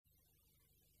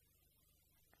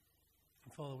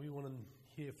Father, we want to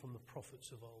hear from the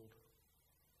prophets of old.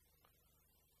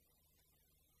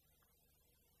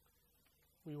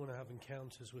 We want to have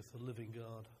encounters with the living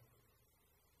God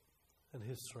and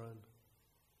his throne.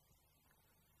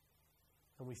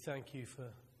 And we thank you for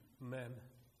men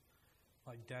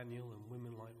like Daniel and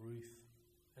women like Ruth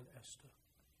and Esther.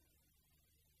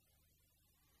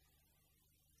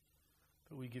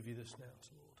 But we give you this now,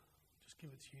 Lord. Just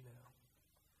give it to you now.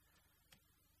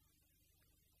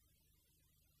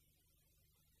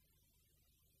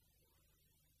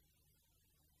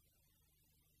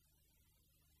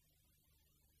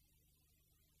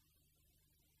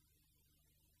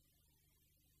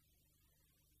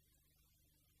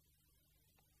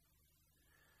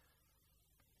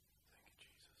 Thank you,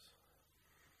 Jesus.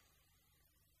 Thank you.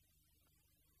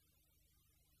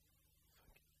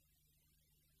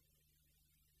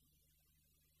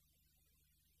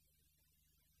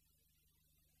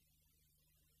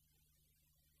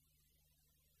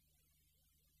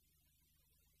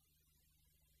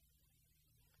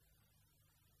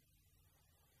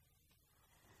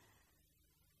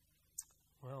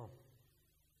 Well,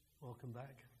 welcome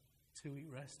back. 2-week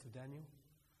rest of Daniel.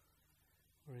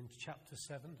 We're in chapter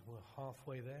 7. We're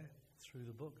halfway there through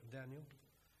the book of Daniel.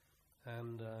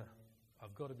 And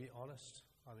I've got to be honest,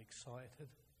 I'm excited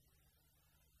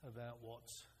about what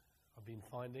I've been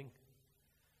finding.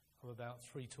 I'm about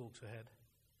 3 talks ahead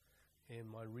in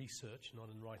my research, not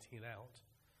in writing it out.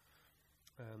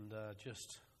 And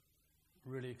just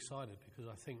really excited because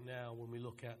I think now when we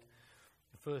look at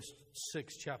the first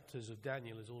 6 chapters of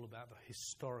Daniel is all about the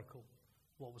historical,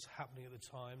 what was happening at the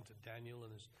time to Daniel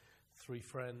and his 3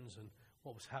 friends, and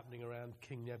what was happening around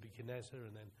King Nebuchadnezzar,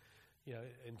 and then,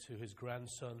 into his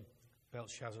grandson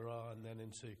Belshazzar, and then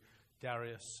into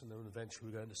Darius, and then eventually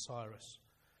we go into Cyrus.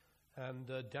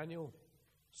 And Daniel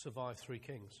survived 3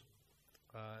 kings.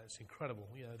 It's incredible.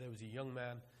 There was a young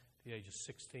man at the age of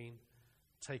 16,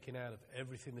 taken out of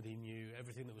everything that he knew,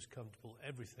 everything that was comfortable,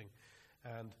 everything,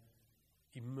 and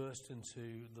immersed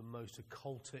into the most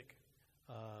occultic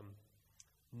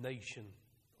nation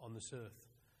on this earth.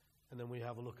 And then we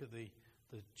have a look at the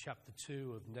chapter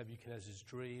 2 of Nebuchadnezzar's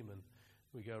dream, and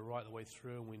we go right the way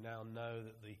through, and we now know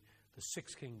that the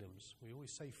 6 kingdoms, we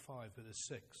always say 5, but there's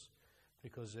 6,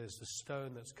 because there's the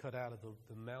stone that's cut out of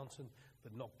the mountain,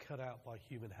 but not cut out by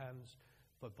human hands,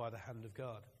 but by the hand of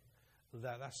God.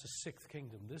 That's the 6th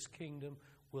kingdom. This kingdom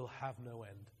will have no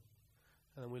end.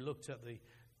 And then we looked at the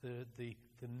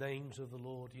names of the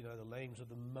Lord, the names of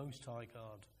the Most High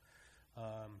God.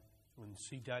 When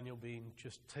see Daniel being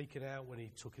just taken out when he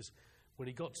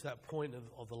got to that point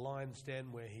of the lion's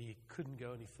den where he couldn't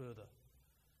go any further.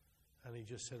 And he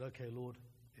just said, okay, Lord,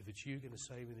 if it's you going to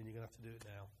save me, then you're going to have to do it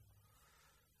now.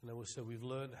 And then we said we've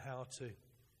learned how to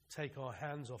take our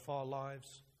hands off our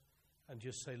lives and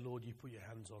just say, Lord, you put your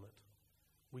hands on it.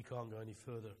 We can't go any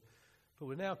further. But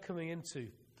we're now coming into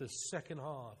the second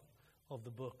half of the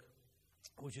book,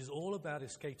 which is all about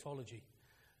eschatology,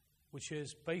 which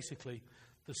is basically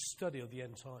the study of the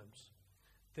end times.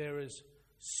 There is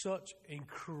such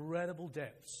incredible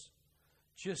depths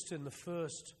just in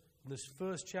this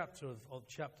first chapter of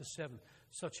chapter 7,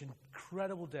 such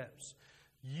incredible depths.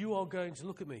 You are going to,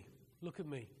 look at me,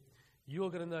 you are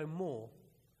going to know more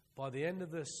by the end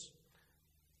of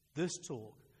this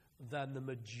talk than the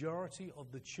majority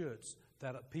of the church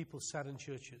that people sat in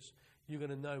churches. You're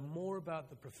going to know more about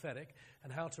the prophetic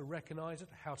and how to recognize it,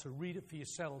 how to read it for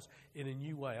yourselves in a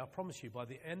new way. I promise you, by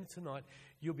the end of tonight,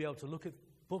 you'll be able to look at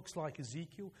books like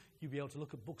Ezekiel, you'll be able to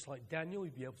look at books like Daniel,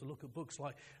 you'll be able to look at books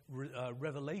like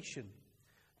Revelation,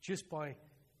 just by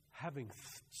having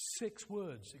 6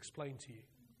 words explained to you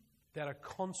that are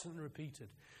constantly repeated.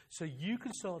 So you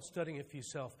can start studying it for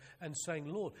yourself and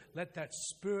saying, Lord, let that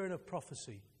spirit of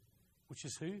prophecy, which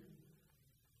is who?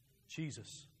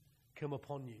 Jesus, come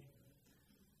upon you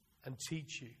and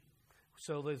teach you.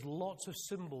 So there's lots of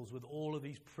symbols with all of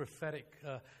these prophetic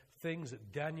things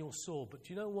that Daniel saw. But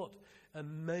do you know what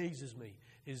amazes me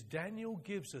is Daniel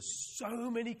gives us so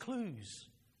many clues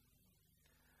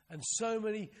and so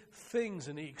many things,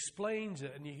 and he explains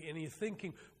it, and you're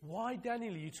thinking, why,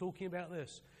 Daniel, are you talking about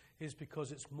this? Is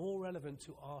because it's more relevant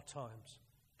to our times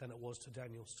than it was to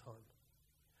Daniel's time.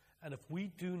 And if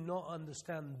we do not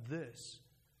understand this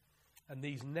and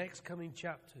these next coming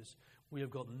chapters, we have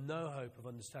got no hope of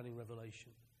understanding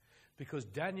Revelation, because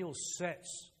Daniel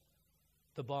sets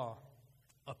the bar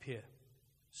up here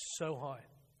so high.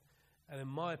 And in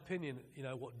my opinion,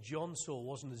 what John saw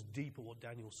wasn't as deep as what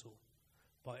Daniel saw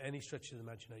by any stretch of the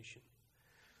imagination.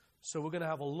 So we're going to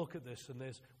have a look at this, and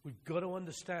we've got to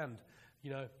understand,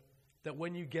 that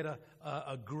when you get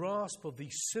a grasp of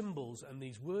these symbols and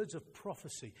these words of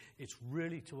prophecy, it's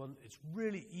really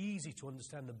easy to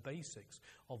understand the basics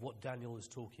of what Daniel is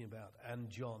talking about, and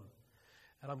John.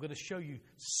 And I'm going to show you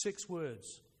 6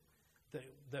 words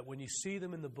that when you see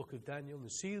them in the book of Daniel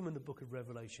and see them in the book of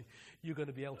Revelation, you're going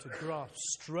to be able to grasp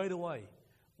straight away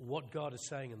what God is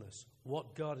saying in this,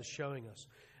 what God is showing us.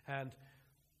 And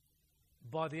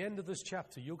by the end of this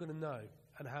chapter, you're going to know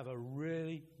and have a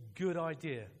really good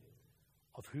idea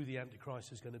of who the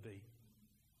Antichrist is going to be.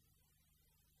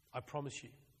 I promise you.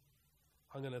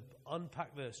 I'm going to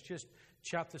unpack this. Just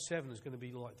chapter 7 is going to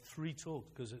be like 3 talks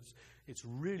because it's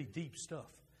really deep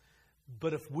stuff.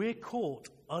 But if we're caught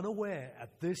unaware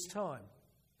at this time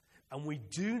and we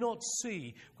do not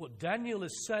see what Daniel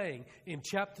is saying in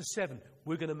chapter 7,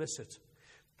 we're going to miss it.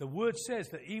 The word says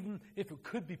that even if it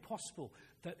could be possible,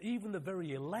 that even the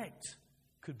very elect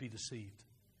could be deceived.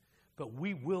 But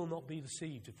we will not be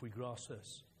deceived if we grasp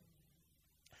this.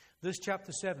 This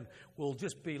chapter 7 will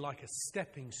just be like a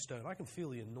stepping stone. I can feel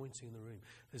the anointing in the room.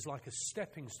 There's like a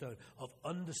stepping stone of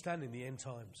understanding the end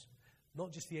times.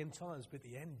 Not just the end times, but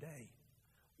the end day.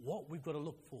 What we've got to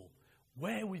look for.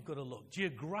 Where we've got to look.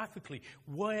 Geographically,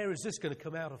 where is this going to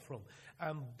come out of from?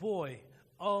 And boy,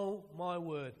 oh my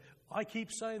word, I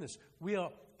keep saying this. We are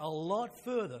a lot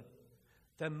further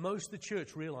than most of the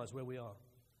church realize where we are.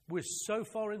 We're so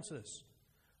far into this.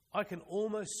 I can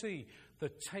almost see the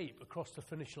tape across the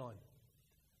finish line.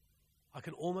 I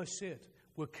can almost see it.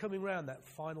 We're coming around that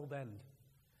final bend.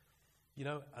 You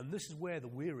know, and this is where the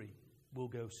weary will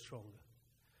go stronger.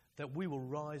 That we will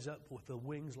rise up with the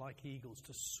wings like eagles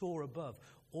to soar above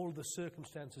all of the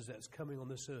circumstances that's coming on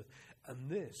this earth. And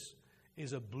this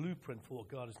is a blueprint for what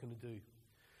God is going to do.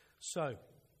 So,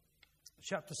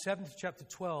 chapter 7 to chapter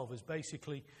 12 is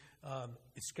basically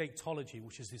eschatology,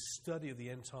 which is this study of the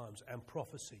end times and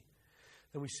prophecy.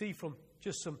 Then we see from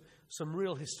just some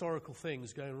real historical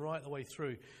things going right the way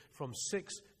through. From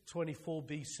 624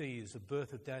 BC is the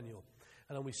birth of Daniel.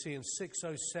 And then we see in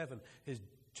 607 is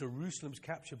Jerusalem's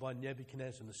capture by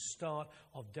Nebuchadnezzar and the start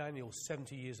of Daniel's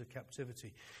 70 years of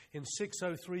captivity. In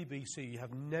 603 BC, you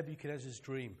have Nebuchadnezzar's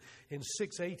dream. In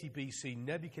 680 BC,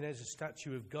 Nebuchadnezzar's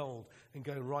statue of gold, and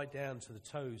go right down to the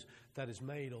toes that is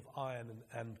made of iron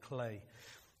and clay.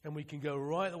 And we can go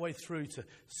right the way through to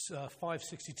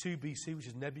 562 BC, which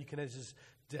is Nebuchadnezzar's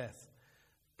death.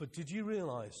 But did you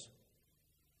realize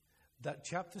that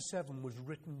chapter 7 was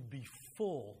written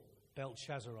before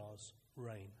Belshazzar's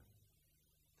reign?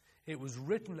 It was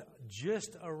written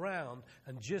just around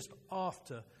and just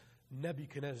after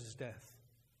Nebuchadnezzar's death,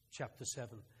 chapter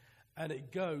 7. And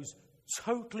it goes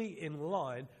totally in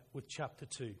line with chapter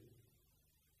 2.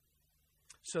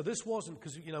 So this wasn't,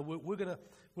 because you know we're going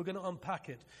to unpack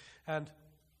it. And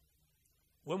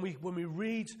when we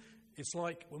read, it's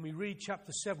like when we read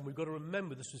chapter 7, we've got to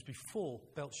remember this was before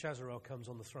Belshazzar comes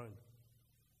on the throne.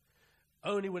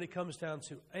 Only when it comes down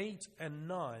to 8 and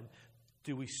 9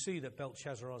 do we see that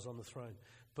Belshazzar is on the throne.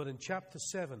 But in chapter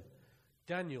 7,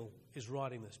 Daniel is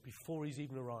writing this before he's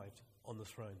even arrived on the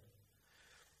throne.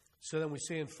 So then we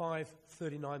see in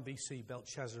 539 BC,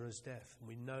 Belshazzar's death. And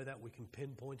we know that, we can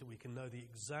pinpoint it, we can know the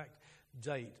exact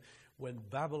date when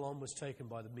Babylon was taken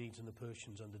by the Medes and the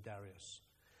Persians under Darius.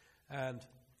 And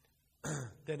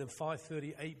then in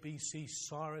 538 BC,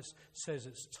 Cyrus says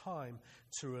it's time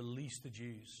to release the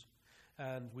Jews.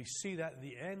 And we see that at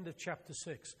the end of chapter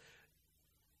 6.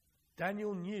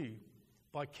 Daniel knew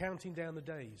by counting down the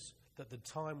days that the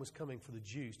time was coming for the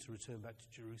Jews to return back to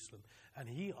Jerusalem. And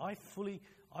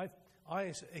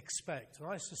I expect and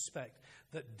I suspect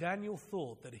that Daniel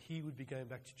thought that he would be going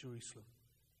back to Jerusalem.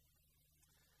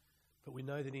 But we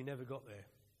know that he never got there.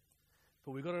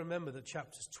 But we've got to remember that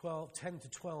chapters 10 to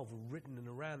 12 were written in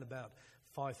around about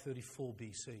 534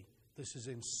 BC. This is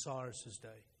in Cyrus's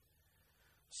day.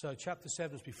 So chapter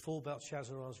 7 is before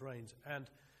Belshazzar's reigns. And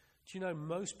do you know,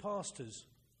 most pastors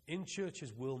in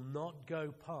churches will not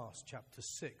go past chapter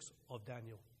 6 of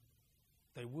Daniel.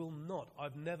 They will not.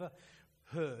 I've never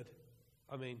heard,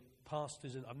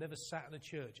 pastors, and I've never sat in a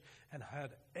church and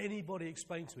had anybody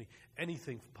explain to me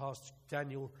anything past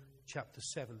Daniel chapter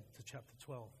 7 to chapter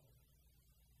 12.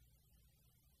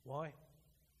 Why?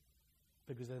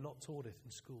 Because they're not taught it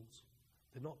in schools.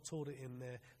 They're not taught it in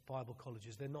their Bible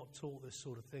colleges. They're not taught this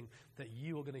sort of thing that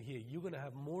you are going to hear. You're going to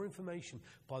have more information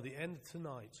by the end of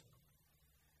tonight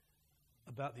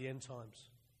about the end times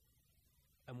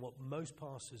and what most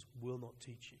pastors will not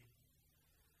teach you.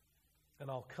 And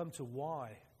I'll come to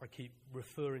why I keep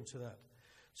referring to that.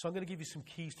 So I'm going to give you some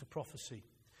keys to prophecy.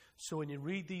 So when you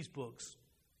read these books,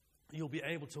 you'll be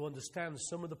able to understand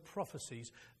some of the prophecies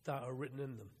that are written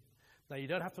in them. Now, you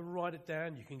don't have to write it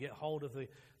down. You can get hold of the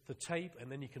tape,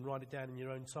 and then you can write it down in your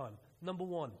own time. Number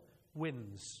one,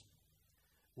 winds.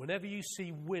 Whenever you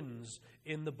see winds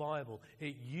in the Bible,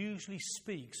 it usually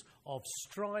speaks of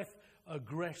strife,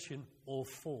 aggression, or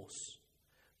force.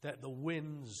 Let the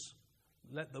winds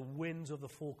of the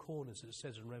four corners, it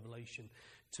says in Revelation,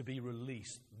 to be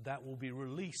released. That will be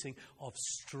releasing of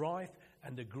strife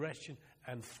and aggression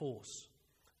and force.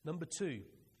 Number two,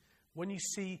 when you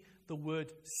see the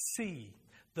word sea,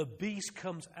 the beast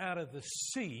comes out of the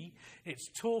sea, it's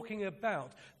talking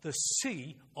about the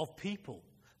sea of people,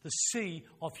 the sea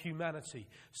of humanity.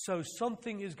 So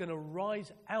something is going to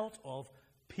rise out of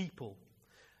people.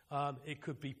 It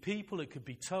could be people, it could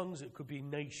be tongues, it could be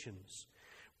nations.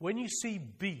 When you see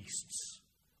beasts,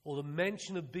 or the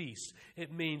mention of beasts,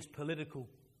 it means political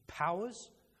powers,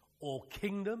 or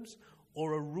kingdoms,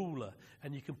 or a ruler.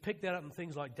 And you can pick that up in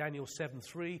things like Daniel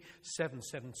 7:3,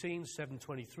 7:17,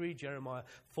 7:23, Jeremiah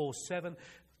 4:7,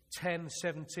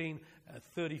 10:17,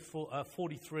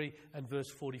 43, and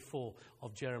verse 44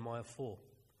 of Jeremiah 4.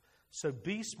 So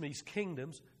beast means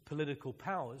kingdoms, political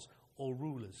powers, or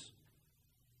rulers.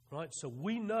 Right? So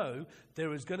we know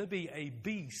there is going to be a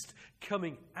beast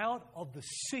coming out of the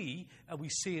sea, and we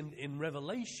see in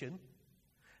Revelation,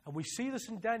 and we see this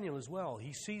in Daniel as well.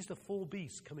 He sees the four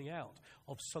beasts coming out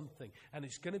of something, and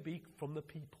it's going to be from the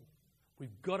people.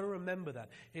 We've got to remember that.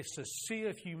 It's the sea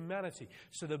of humanity.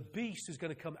 So the beast is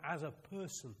going to come as a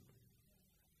person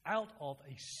out of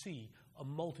a sea, a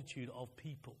multitude of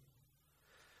people.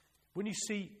 When you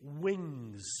see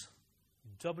wings,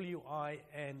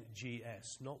 W-I-N-G-S,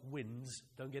 not winds,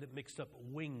 don't get it mixed up,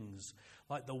 wings,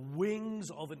 like the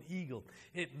wings of an eagle.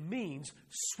 It means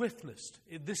swiftness.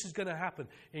 This is going to happen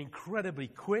incredibly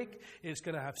quick. It's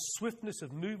going to have swiftness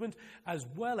of movement as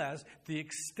well as the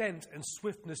extent and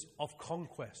swiftness of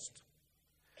conquest.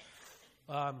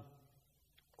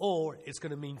 Or it's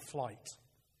going to mean flight.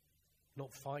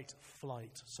 Not fight,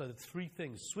 flight. So the three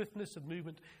things: swiftness of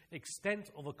movement, extent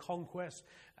of a conquest,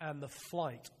 and the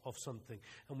flight of something.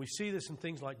 And we see this in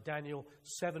things like Daniel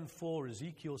 7:4,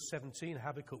 Ezekiel 17,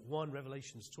 Habakkuk 1,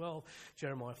 Revelations 12,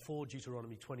 Jeremiah 4,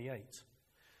 Deuteronomy 28.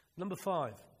 Number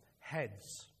 5,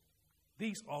 heads.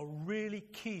 These are really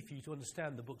key for you to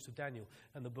understand the books of Daniel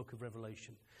and the book of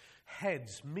Revelation.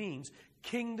 Heads means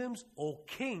kingdoms or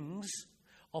kings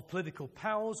of political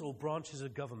powers or branches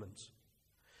of government.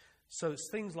 So it's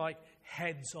things like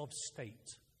heads of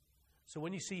state. So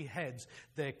when you see heads,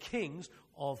 they're kings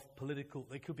of political,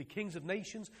 they could be kings of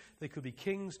nations, they could be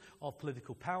kings of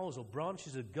political powers or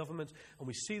branches of government. And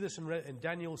we see this in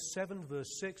Daniel 7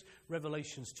 verse 6,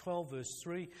 Revelations 12 verse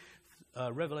 3,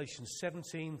 Revelation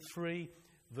 17, 3,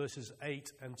 verses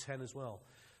 8 and 10 as well.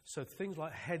 So things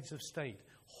like heads of state.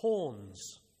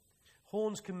 Horns.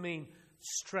 Horns can mean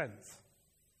strength.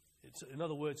 In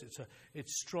other words,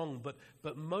 it's strong, but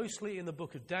mostly in the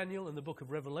book of Daniel and the book of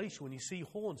Revelation, when you see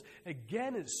horns,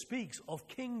 again it speaks of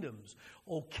kingdoms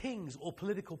or kings or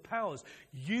political powers,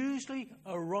 usually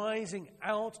arising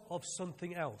out of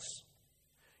something else.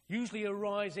 Usually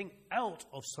arising out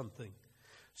of something.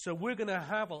 So we're going to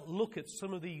have a look at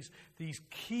some of these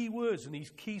key words and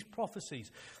these key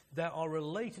prophecies that are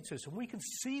related to us. And we can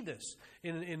see this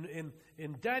in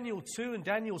Daniel 2 and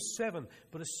Daniel 7,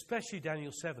 but especially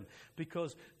Daniel 7,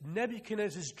 because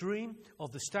Nebuchadnezzar's dream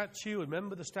of the statue,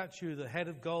 remember the statue, the head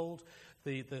of gold,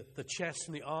 the chest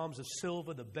and the arms of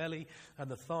silver, the belly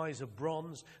and the thighs of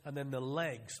bronze, and then the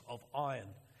legs of iron.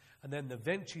 And then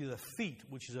eventually the feet,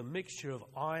 which is a mixture of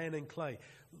iron and clay.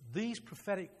 These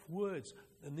prophetic words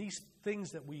and these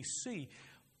things that we see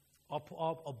are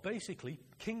basically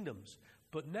kingdoms.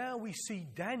 But now we see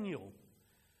Daniel,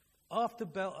 after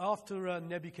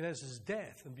Nebuchadnezzar's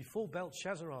death and before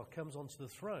Belshazzar comes onto the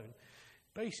throne,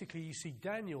 basically you see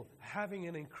Daniel having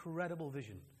an incredible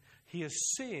vision. He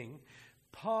is seeing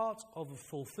part of the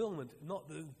fulfillment, not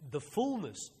the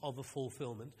fullness of the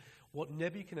fulfillment, what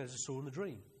Nebuchadnezzar saw in the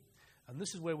dream. And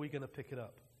this is where we're going to pick it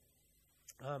up.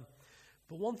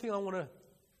 But one thing I want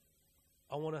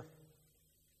to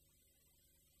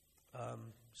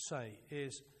say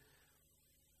is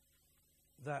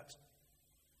that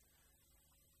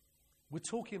we're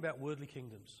talking about worldly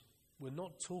kingdoms. We're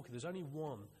not talking, there's only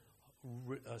one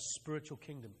spiritual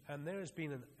kingdom. And there has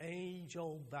been an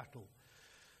age-old battle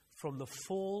from the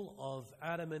fall of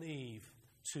Adam and Eve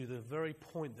to the very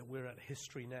point that we're at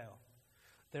history now.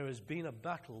 There has been a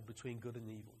battle between good and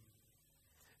evil.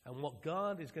 And what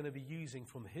God is going to be using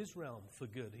from his realm for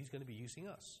good, he's going to be using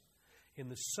us. In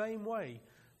the same way,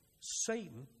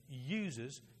 Satan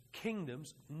uses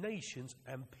kingdoms, nations,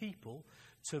 and people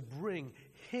to bring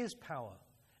his power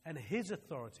and his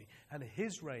authority and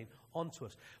his reign onto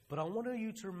us. But I want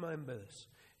you to remember this,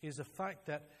 is the fact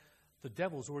that the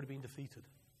devil's already been defeated.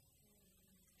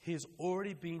 He's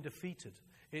already been defeated.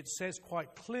 It says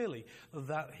quite clearly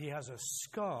that he has a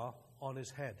scar on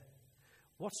his head.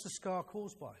 What's the scar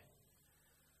caused by?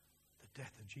 The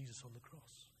death of Jesus on the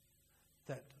cross.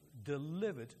 That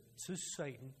delivered to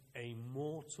Satan a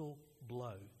mortal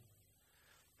blow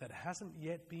that hasn't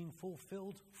yet been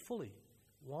fulfilled fully.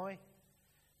 Why?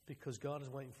 Because God is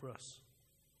waiting for us.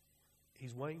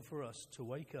 He's waiting for us to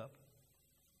wake up,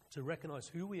 to recognize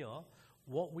who we are,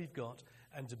 what we've got,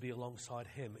 and to be alongside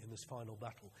him in this final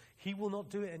battle. He will not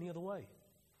do it any other way.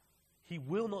 He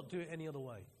will not do it any other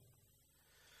way.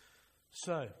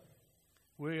 So,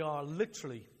 we are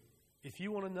literally, if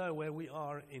you want to know where we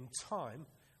are in time,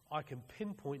 I can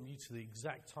pinpoint you to the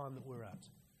exact time that we're at.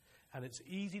 And it's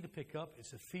easy to pick up.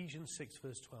 It's Ephesians 6,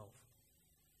 verse 12.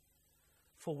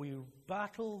 For we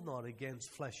battle not against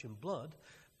flesh and blood,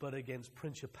 but against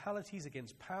principalities,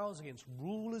 against powers, against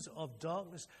rulers of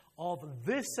darkness of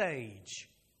this age,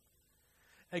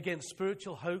 against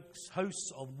spiritual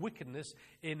hosts of wickedness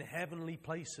in heavenly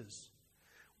places.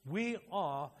 We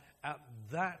are at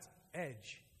that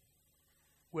edge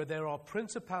where there are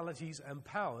principalities and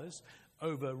powers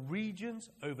over regions,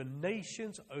 over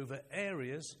nations, over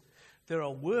areas. There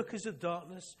are workers of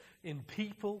darkness in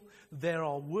people. There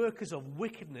are workers of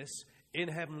wickedness in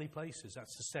heavenly places.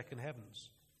 That's the second heavens.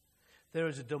 There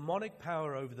is a demonic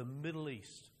power over the Middle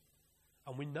East.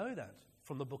 And we know that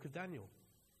from the book of Daniel.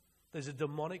 There's a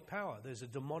demonic power. There's a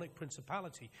demonic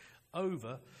principality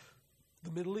over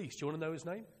the Middle East. Do you want to know his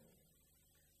name?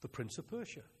 The Prince of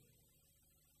Persia.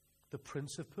 The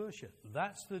Prince of Persia.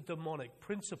 That's the demonic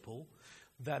principle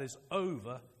that is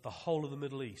over the whole of the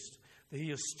Middle East.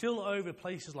 He is still over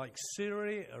places like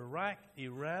Syria, Iraq,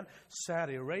 Iran,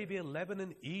 Saudi Arabia,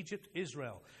 Lebanon, Egypt,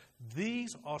 Israel.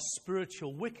 These are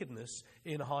spiritual wickedness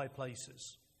in high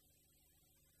places.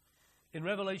 In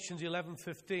Revelations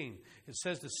 11:15, it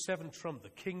says the seventh trump, the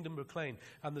kingdom proclaimed,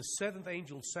 and the seventh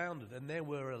angel sounded, and there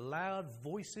were loud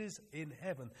voices in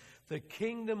heaven. The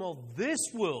kingdom of this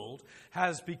world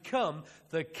has become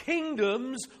the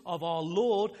kingdoms of our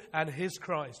Lord and his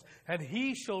Christ, and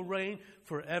he shall reign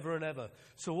forever and ever.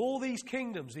 So all these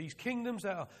kingdoms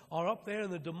that are up there in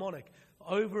the demonic,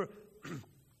 over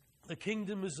the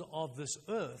kingdoms of this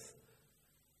earth,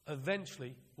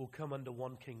 eventually will come under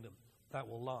one kingdom. That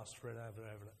will last forever,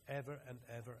 ever and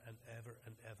ever and ever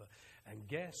and ever. And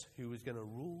guess who is going to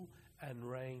rule and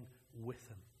reign with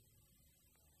them?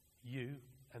 You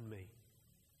and me.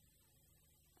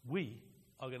 We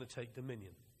are going to take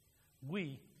dominion.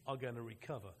 We are going to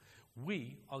recover.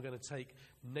 We are going to take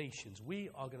nations. We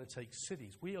are going to take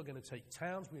cities. We are going to take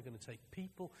towns. We're going to take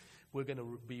people. We're going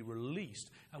to be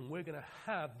released. And we're going to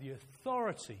have the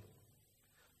authority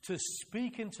to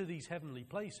speak into these heavenly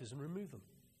places and remove them.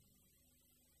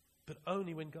 But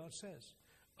only when God says.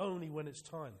 Only when it's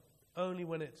time. Only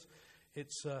when it's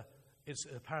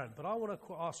apparent. But I want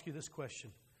to ask you this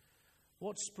question.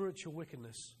 What spiritual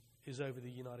wickedness is over the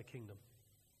United Kingdom?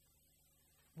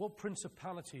 What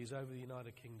principality is over the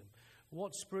United Kingdom?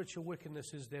 What spiritual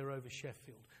wickedness is there over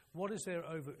Sheffield? What is there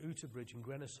over Uterbridge and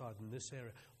Grenoside in this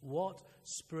area? What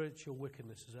spiritual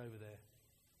wickedness is over there?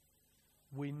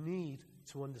 We need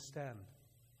to understand.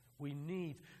 We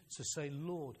need to say,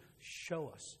 Lord, show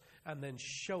us. And then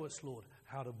show us, Lord,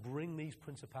 how to bring these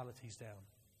principalities down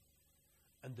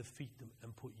and defeat them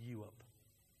and put you up.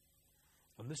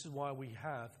 And this is why we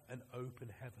have an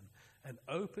open heaven. An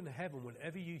open heaven,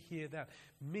 whenever you hear that,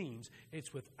 means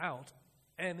it's without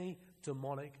any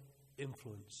demonic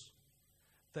influence.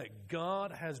 That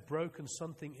God has broken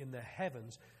something in the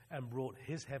heavens and brought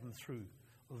his heaven through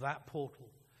that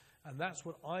portal. And that's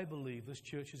what I believe this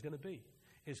church is going to be.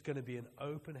 It's going to be an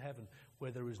open heaven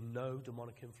where there is no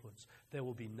demonic influence. There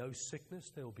will be no sickness.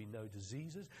 There will be no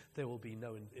diseases. There will be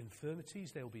no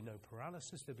infirmities. There will be no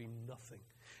paralysis. There will be nothing.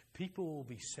 People will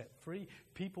be set free.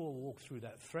 People will walk through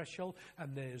that threshold,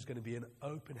 and there's going to be an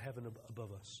open heaven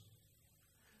above us.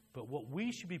 But what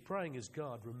we should be praying is,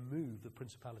 God, remove the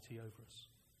principality over us.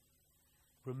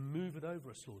 Remove it over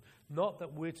us, Lord. Not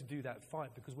that we're to do that fight,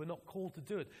 because we're not called to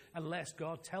do it unless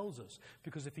God tells us.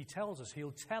 Because if he tells us,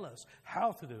 he'll tell us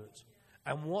how to do it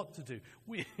and what to do.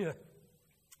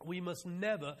 We must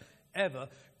never, ever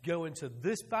go into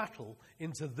this battle,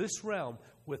 into this realm,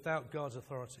 without God's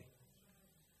authority.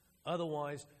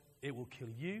 Otherwise, it will kill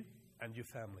you and your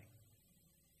family.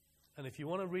 And if you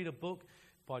want to read a book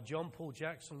by John Paul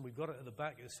Jackson, we've got it at the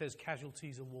back. It says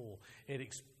Casualties of War.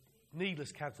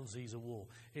 Needless Casualties of War.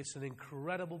 It's an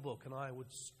incredible book, and I would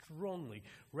strongly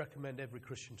recommend every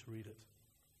Christian to read it.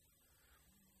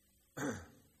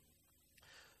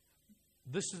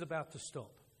 This is about to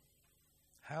stop.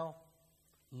 How?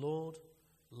 Lord,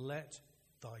 let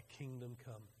thy kingdom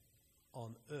come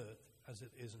on earth as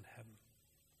it is in heaven.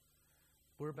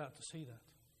 We're about to see that.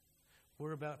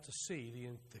 We're about to see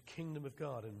the kingdom of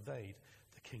God invade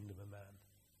the kingdom of man.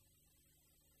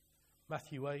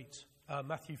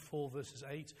 Matthew 4 verses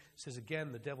 8 says,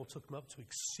 again, the devil took him up to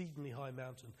exceedingly high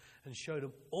mountain and showed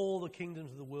him all the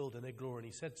kingdoms of the world and their glory. And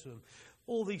he said to him,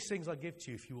 all these things I give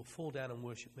to you if you will fall down and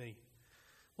worship me.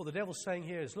 What the devil's saying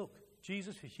here is, look,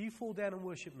 Jesus, if you fall down and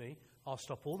worship me, I'll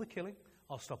stop all the killing,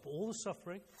 I'll stop all the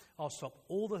suffering, I'll stop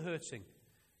all the hurting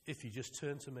if you just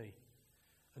turn to me.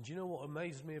 And do you know what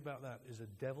amazes me about that is the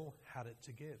devil had it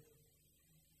to give.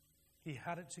 He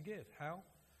had it to give. How?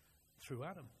 Through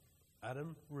Adam.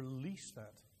 Adam released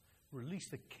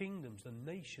the kingdoms, the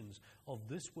nations of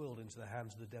this world into the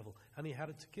hands of the devil, and he had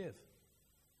it to give.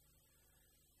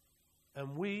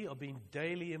 And we are being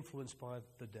daily influenced by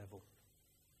the devil.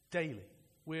 Daily.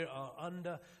 We are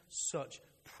under such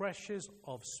pressures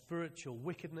of spiritual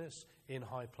wickedness in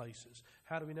high places.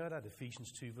 How do we know that?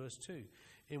 Ephesians 2 verse 2.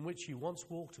 In which you once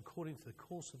walked according to the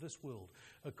course of this world,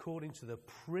 according to the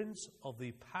prince of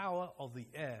the power of the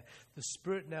air. The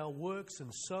Spirit now works in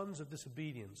sons of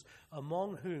disobedience,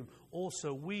 among whom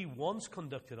also we once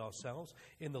conducted ourselves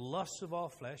in the lusts of our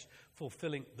flesh,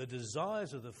 fulfilling the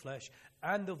desires of the flesh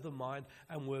and of the mind,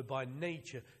 and were by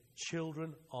nature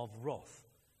children of wrath,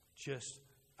 just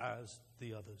as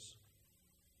the others.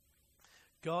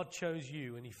 God chose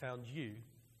you, and he found you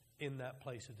in that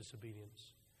place of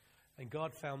disobedience. And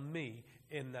God found me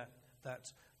in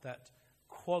that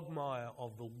quagmire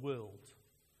of the world.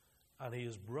 And he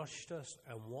has brushed us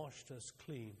and washed us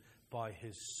clean by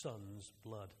his Son's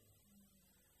blood.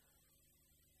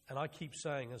 And I keep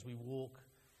saying as we walk,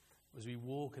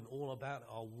 and all about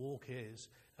our walk is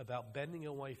about bending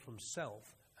away from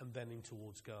self and bending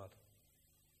towards God.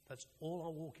 That's all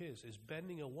our walk is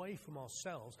bending away from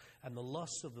ourselves and the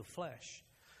lusts of the flesh,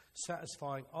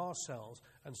 satisfying ourselves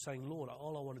and saying, Lord,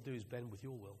 all I want to do is bend with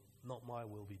your will. Not my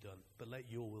will be done, but let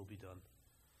your will be done.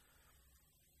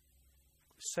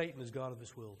 Satan is God of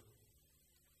this world.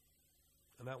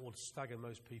 And that will stagger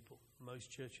most people,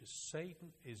 most churches. Satan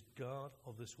is God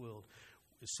of this world.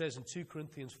 It says in 2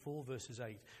 Corinthians 4 verses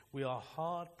 8, we are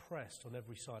hard pressed on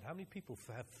every side. How many people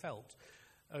have felt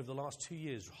over the last 2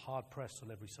 years hard pressed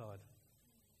on every side?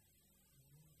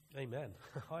 Amen.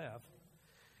 I have.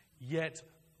 Yet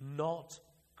not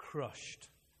crushed.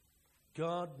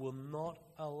 God will not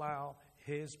allow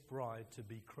his bride to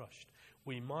be crushed.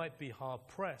 We might be hard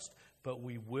pressed, but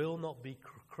we will not be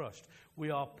crushed.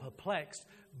 We are perplexed,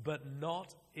 but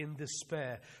not in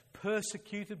despair.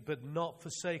 Persecuted, but not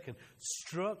forsaken.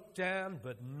 Struck down,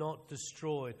 but not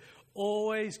destroyed.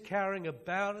 Always carrying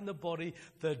about in the body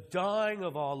the dying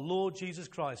of our Lord Jesus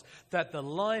Christ, that the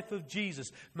life of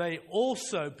Jesus may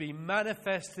also be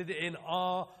manifested in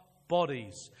our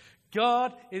bodies.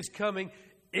 God is coming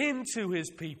into his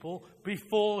people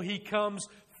before he comes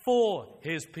for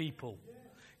his people.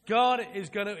 God is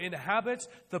going to inhabit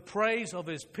the praise of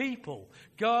his people.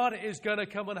 God is going to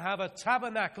come and have a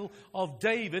tabernacle of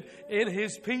David in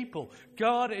his people.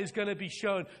 God is going to be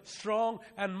shown strong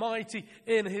and mighty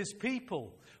in his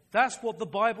people. That's what the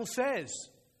Bible says.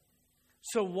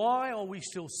 So why are we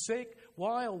still sick?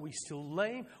 Why are we still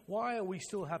lame? Why are we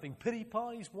still having pity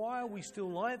parties? Why are we still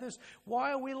like this?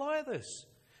 Why are we like this?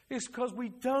 It's because we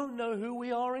don't know who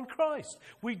we are in Christ.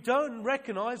 We don't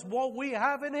recognize what we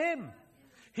have in him.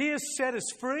 He has set us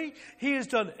free. He has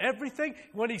done everything.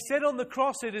 When he said on the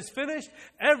cross, it is finished,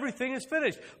 everything is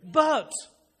finished. But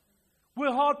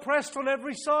we're hard pressed on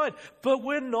every side, but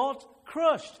we're not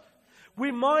crushed.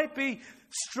 We might be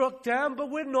struck down, but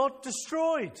we're not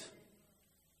destroyed.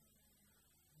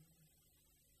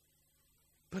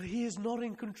 But he is not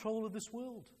in control of this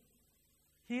world.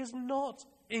 He is not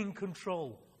in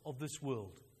control of this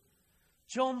world.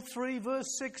 John 3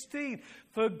 verse 16,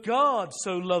 for God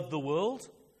so loved the world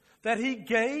that he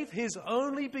gave his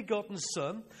only begotten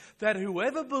Son, that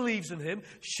whoever believes in him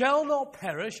shall not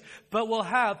perish, but will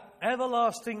have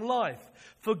everlasting life.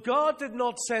 For God did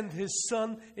not send his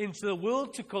Son into the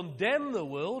world to condemn the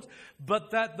world,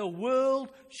 but that the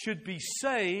world should be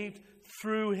saved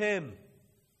through him.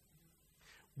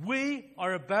 We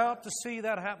are about to see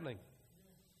that happening.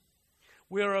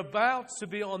 We are about to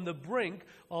be on the brink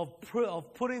of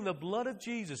putting the blood of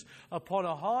Jesus upon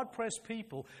a hard-pressed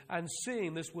people and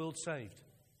seeing this world saved.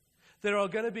 There are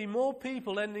going to be more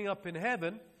people ending up in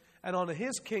heaven and on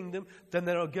his kingdom than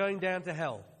there are going down to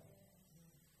hell.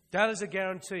 That is a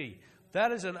guarantee.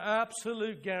 That is an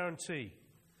absolute guarantee.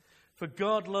 For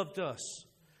God loved us.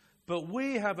 But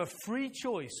we have a free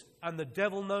choice, and the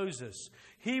devil knows us.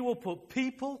 He will put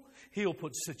people, he will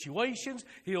put situations,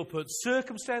 he will put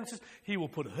circumstances, he will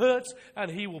put hurts, and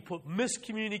he will put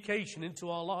miscommunication into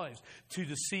our lives to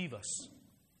deceive us.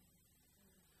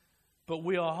 But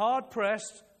we are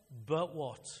hard-pressed, but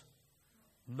what?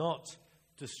 Not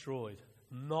destroyed,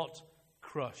 not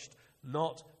crushed,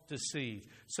 not deceived.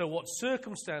 So what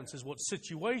circumstances, what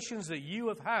situations that you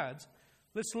have had,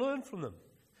 let's learn from them.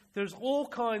 There's all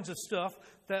kinds of stuff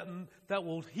that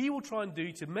he will try and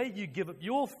do to make you give up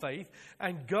your faith.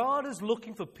 And God is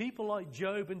looking for people like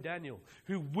Job and Daniel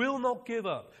who will not give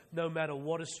up no matter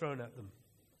what is thrown at them.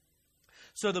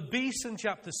 So the beasts in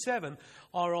chapter 7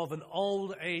 are of an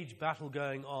old age battle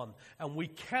going on. And we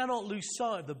cannot lose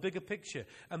sight of the bigger picture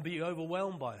and be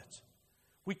overwhelmed by it.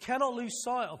 We cannot lose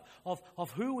sight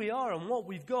of who we are and what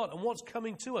we've got and what's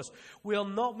coming to us. We are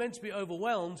not meant to be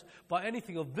overwhelmed by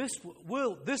anything of this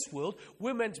world.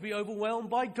 We're meant to be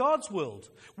overwhelmed by God's world.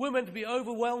 We're meant to be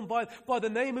overwhelmed by the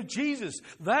name of Jesus.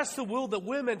 That's the world that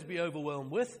we're meant to be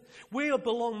overwhelmed with. We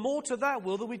belong more to that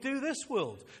world than we do this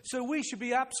world. So we should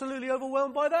be absolutely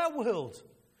overwhelmed by that world.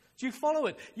 Do you follow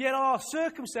it? Yet our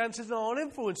circumstances and our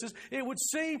influences, it would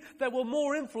seem that we're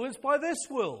more influenced by this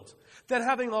world than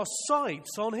having our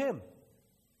sights on Him.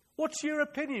 What's your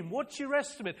opinion? What's your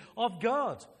estimate of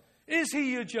God? Is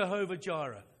He your Jehovah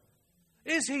Jireh?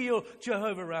 Is He your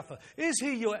Jehovah Rapha? Is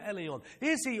He your Elion?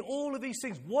 Is He all of these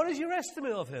things? What is your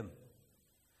estimate of Him?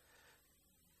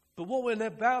 But what we're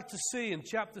about to see in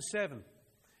chapter 7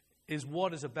 is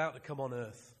what is about to come on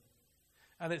earth.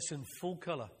 And it's in full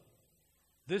color.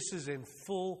 This is in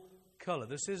full color.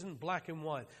 This isn't black and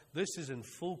white. This is in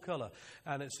full color.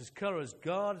 And it's as color as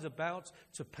God is about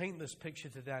to paint this picture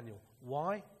to Daniel.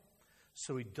 Why?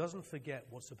 So he doesn't forget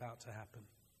what's about to happen.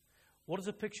 What does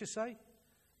a picture say?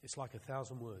 It's like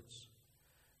 1,000 words.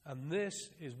 And this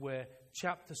is where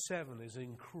chapter 7 is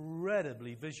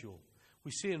incredibly visual. We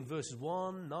see in verses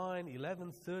 1, 9,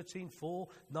 11, 13, 4,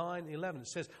 9, 11. It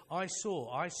says, I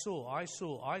saw, I saw, I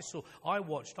saw, I saw, I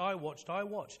watched, I watched, I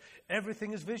watched.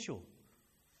 Everything is visual.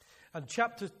 And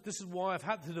this is why I've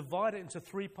had to divide it into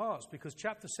 3 parts, because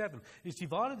chapter 7 is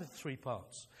divided into 3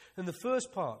 parts. In the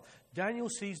first part, Daniel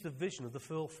sees the vision of the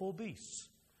 4 beasts.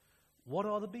 What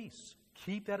are the beasts?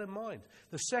 Keep that in mind.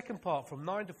 The second part, from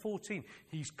 9 to 14,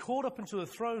 he's caught up into the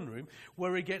throne room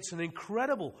where he gets the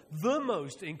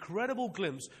most incredible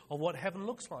glimpse of what heaven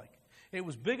looks like. It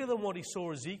was bigger than what he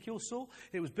saw Ezekiel saw.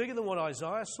 It was bigger than what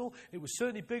Isaiah saw. It was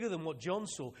certainly bigger than what John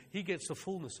saw. He gets the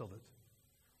fullness of it.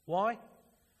 Why?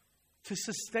 To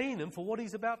sustain him for what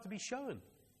he's about to be shown.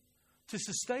 To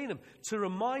sustain him. To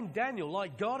remind Daniel,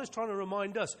 like God is trying to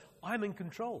remind us, I'm in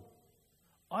control.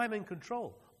 I'm in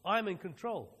control. I'm in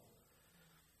control.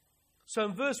 So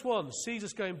in verse 1, sees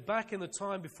us going back in the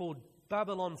time before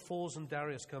Babylon falls and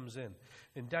Darius comes in.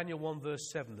 In Daniel 1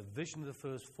 verse 7, the vision of the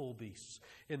first 4 beasts.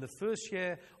 In the first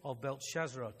year of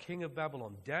Belshazzar, king of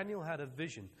Babylon, Daniel had a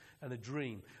vision and a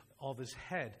dream of his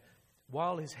head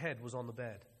while his head was on the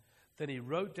bed. Then he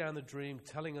wrote down the dream,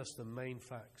 telling us the main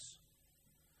facts.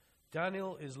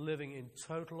 Daniel is living in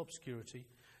total obscurity,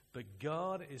 but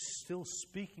God is still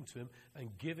speaking to him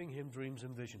and giving him dreams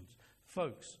and visions.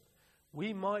 Folks,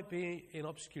 we might be in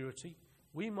obscurity.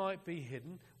 We might be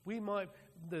hidden.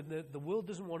 The world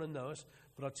doesn't want to know us.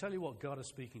 But I'll tell you what, God is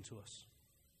speaking to us.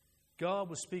 God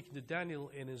was speaking to Daniel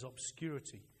in his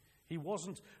obscurity. He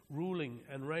wasn't ruling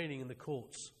and reigning in the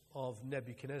courts of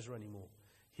Nebuchadnezzar anymore.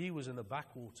 He was in the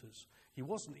backwaters. He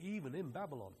wasn't even in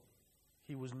Babylon.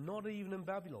 He was not even in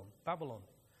Babylon.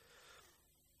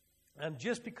 And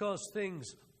just because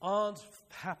things aren't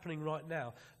happening right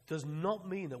now does not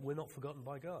mean that we're not forgotten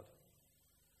by God.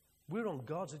 We're on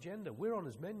God's agenda. We're on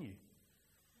His menu.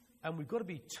 And we've got to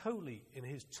be totally in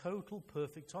His total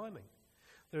perfect timing.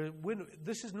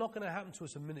 This is not going to happen to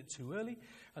us a minute too early,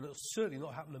 and it'll certainly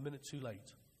not happen a minute too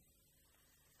late.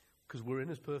 Because we're in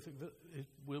His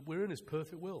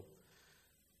perfect will.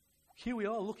 Here we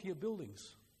are looking at buildings.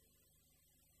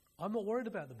 I'm not worried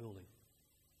about the building.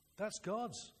 That's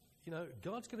God's.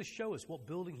 God's going to show us what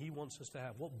building He wants us to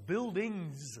have. What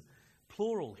buildings,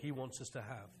 plural, He wants us to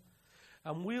have.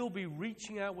 And we'll be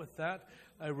reaching out with that,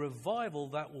 a revival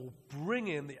that will bring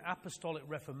in the apostolic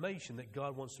reformation that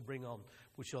God wants to bring on,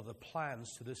 which are the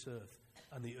plans to this earth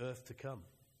and the earth to come.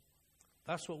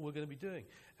 That's what we're going to be doing.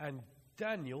 And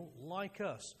Daniel, like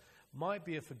us, might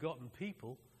be a forgotten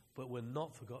people, but we're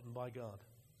not forgotten by God.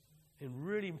 And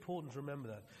really important to remember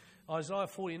that. Isaiah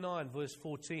 49, verse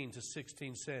 14 to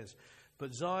 16 says,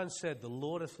 But Zion said, The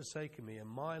Lord has forsaken me, and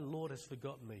my Lord has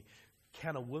forgotten me.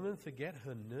 Can a woman forget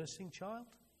her nursing child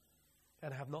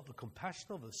and have not the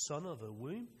compassion of the son of her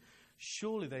womb?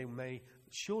 Surely they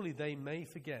may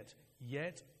forget,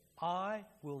 yet I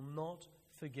will not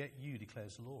forget you,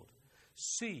 declares the Lord.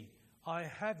 See, I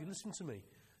have you, listen to me.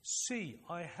 See,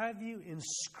 I have you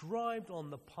inscribed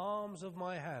on the palms of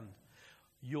my hand.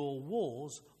 Your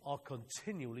walls are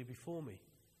continually before me.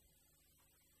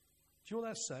 Do you know what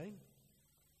that's saying?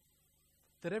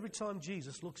 That every time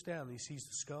Jesus looks down and he sees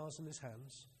the scars in his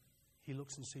hands, he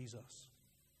looks and sees us.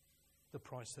 The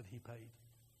price that he paid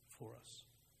for us.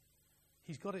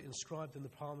 He's got it inscribed in the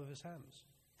palm of his hands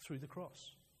through the cross.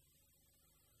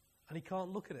 And he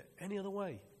can't look at it any other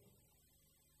way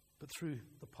but through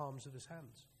the palms of his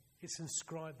hands. It's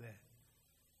inscribed there.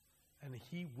 And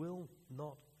he will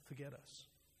not forget us.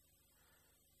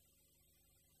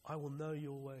 I will know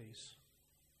your ways,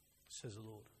 says the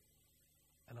Lord.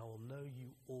 And I will know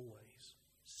you always,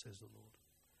 says the Lord.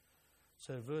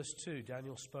 So verse 2,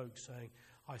 Daniel spoke, saying,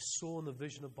 I saw in the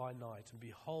vision of by night, and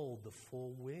behold, the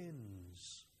four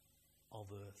winds of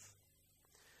earth,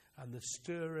 and the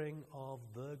stirring of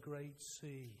the great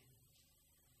sea.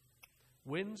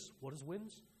 Winds, what is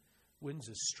winds? Winds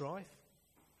is strife,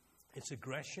 it's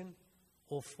aggression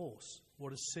or force.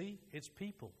 What is sea? It's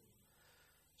people.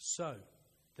 So,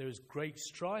 there is great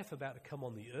strife about to come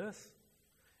on the earth,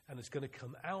 and it's going to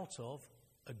come out of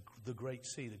the great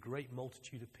sea, the great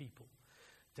multitude of people.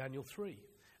 Daniel 3.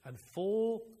 And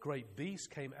 4 great beasts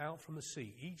came out from the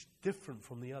sea, each different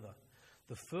from the other.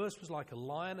 The first was like a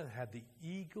lion and had the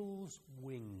eagle's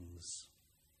wings.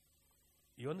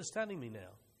 Are you understanding me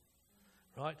now?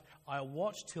 Right? I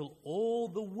watched till all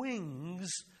the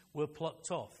wings were plucked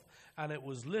off, and it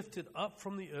was lifted up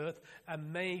from the earth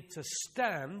and made to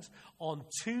stand on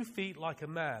 2 feet like a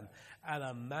man, and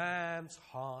a man's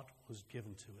heart was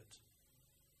given to it.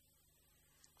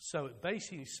 So it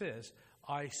basically says,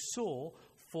 I saw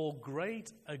 4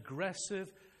 great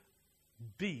aggressive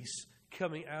beasts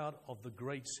coming out of the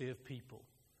great sea of people.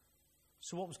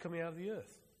 So what was coming out of the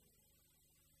earth?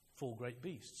 4 great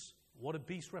beasts. What a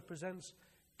beast represents?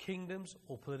 Kingdoms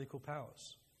or political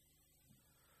powers.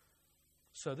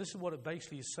 So this is what it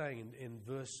basically is saying in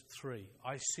verse 3.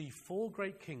 I see 4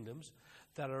 great kingdoms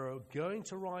that are going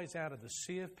to rise out of the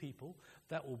sea of people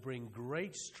that will bring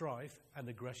great strife and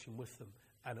aggression with them,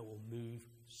 and it will move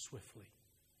swiftly.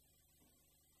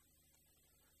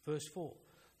 Verse 4.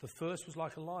 The first was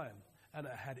like a lion, and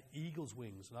it had eagle's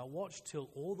wings. And I watched till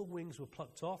all the wings were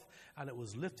plucked off, and it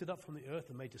was lifted up from the earth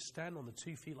and made to stand on the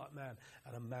 2 feet like man,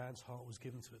 and a man's heart was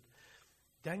given to it.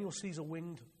 Daniel sees a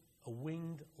winged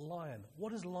lion.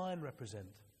 What does lion represent?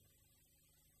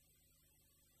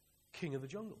 King of the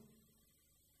jungle.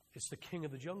 It's the king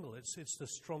of the jungle. It's the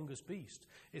strongest beast.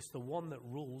 It's the one that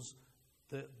rules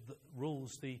the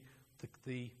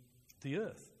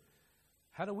earth.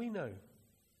 How do we know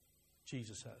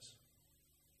Jesus has?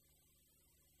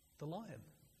 The lion,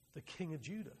 the king of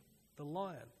Judah, the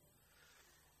lion.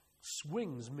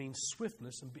 Wings means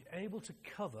swiftness and be able to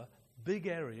cover big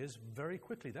areas very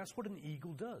quickly. That's what an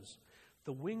eagle does.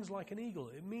 The wings like an eagle.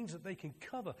 It means that they can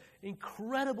cover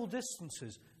incredible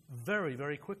distances very,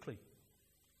 very quickly.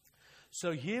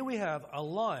 So here we have a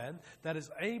lion that is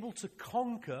able to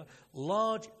conquer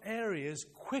large areas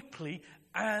quickly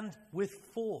and with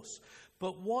force.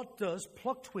 But what does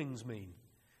plucked wings mean?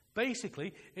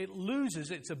 Basically, it loses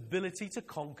its ability to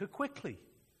conquer quickly.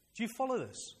 Do you follow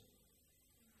this?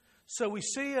 So we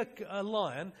see a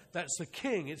lion that's the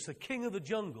king. It's the king of the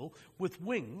jungle with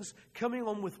wings, coming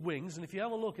on with wings. And if you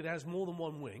have a look, it has more than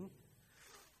one wing.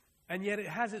 And yet it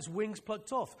has its wings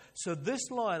plucked off. So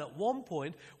this lion at one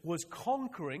point was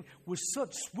conquering with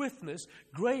such swiftness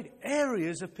great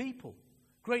areas of people.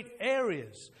 Great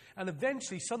areas. And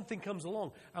eventually something comes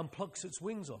along and plucks its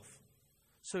wings off.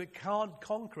 So it can't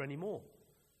conquer anymore.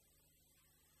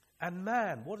 And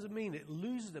man, what does it mean? It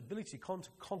loses the ability to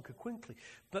conquer quickly.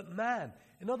 But man,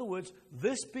 in other words,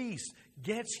 this beast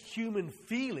gets human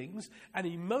feelings and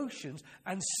emotions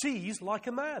and sees like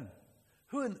a man.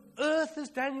 Who on earth is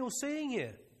Daniel seeing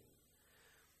here?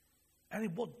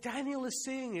 And what Daniel is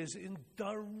seeing is in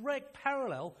direct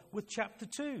parallel with chapter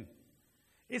 2.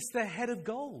 It's the head of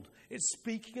gold. It's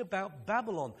speaking about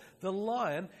Babylon. The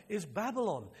lion is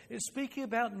Babylon. It's speaking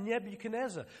about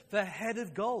Nebuchadnezzar, the head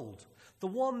of gold. The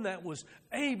one that was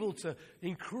able to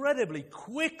incredibly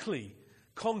quickly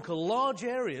conquer large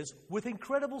areas with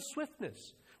incredible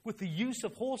swiftness. With the use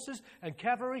of horses and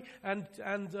cavalry and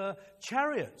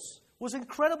chariots. Was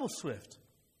incredible swift.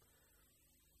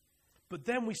 But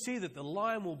then we see that the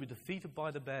lion will be defeated by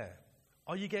the bear.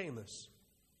 Are you getting this?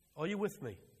 Are you with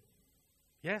me?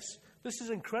 Yes? This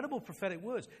is incredible prophetic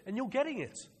words. And you're getting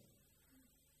it.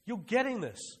 You're getting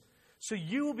this. So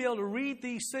you will be able to read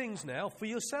these things now for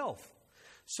yourself.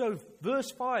 So,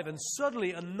 verse 5, and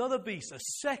suddenly another beast, a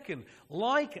second,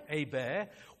 like a bear,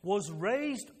 was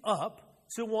raised up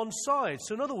to one side.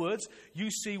 So, in other words,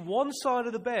 you see one side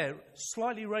of the bear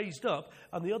slightly raised up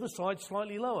and the other side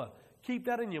slightly lower. Keep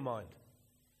that in your mind.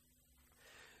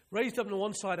 Raised up to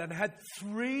one side and had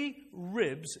 3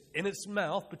 ribs in its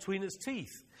mouth between its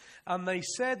teeth. And they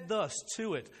said thus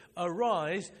to it,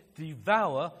 "Arise,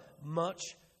 devour much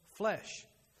flesh."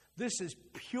 This is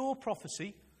pure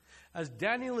prophecy, as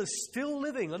Daniel is still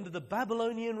living under the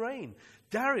Babylonian reign.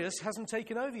 Darius hasn't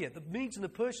taken over yet. The Medes and the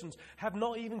Persians have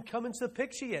not even come into the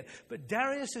picture yet. But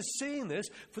Darius is seeing this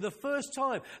for the first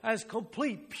time as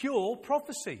complete, pure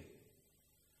prophecy.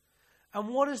 And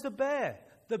what is the bear?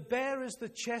 The bear is the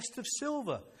chest of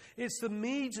silver. It's the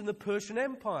Medes and the Persian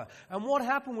Empire. And what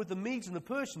happened with the Medes and the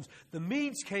Persians? The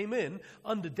Medes came in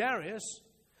under Darius,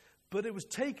 but it was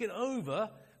taken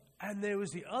over. And there was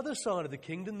the other side of the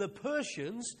kingdom, the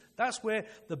Persians. That's where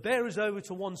the bear is over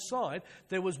to one side.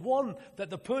 There was one that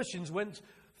the Persians went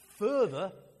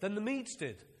further than the Medes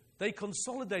did. They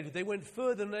consolidated. They went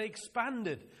further and they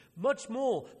expanded much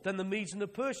more than the Medes and the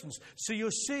Persians. So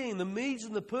you're seeing the Medes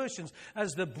and the Persians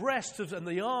as the breasts and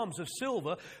the arms of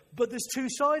silver, but there's 2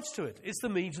 sides to it. It's the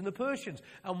Medes and the Persians.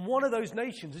 And one of those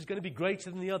nations is going to be greater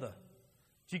than the other.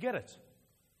 Do you get it?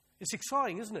 It's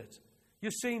exciting, isn't it? You're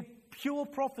seeing pure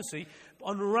prophecy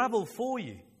unravel for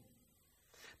you.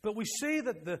 But we see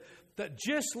that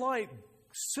just like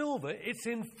silver, it's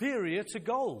inferior to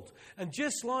gold. And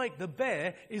just like the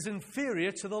bear is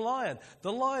inferior to the lion.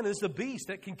 The lion is the beast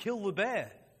that can kill the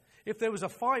bear. If there was a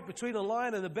fight between a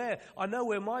lion and a bear, I know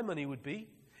where my money would be.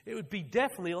 It would be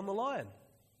definitely on the lion.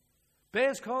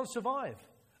 Bears can't survive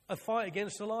a fight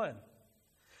against a lion.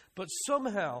 But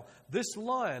somehow this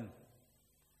lion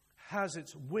has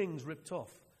its wings ripped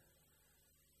off.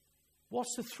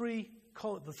 What's the 3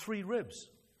 ribs?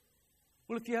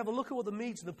 Well, if you have a look at what the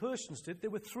Medes and the Persians did, there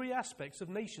were 3 aspects of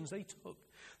nations they took.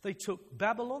 They took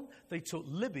Babylon, they took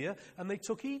Libya, and they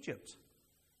took Egypt.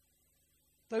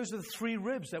 Those are the 3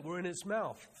 ribs that were in its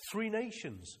mouth. 3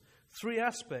 nations, 3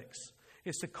 aspects.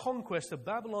 It's the conquest of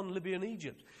Babylon, Libya, and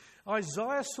Egypt.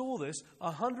 Isaiah saw this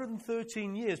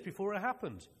 113 years before it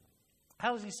happened.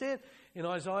 How does he say it? In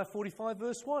Isaiah 45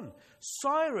 verse 1.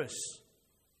 Cyrus,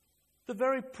 the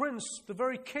very prince, the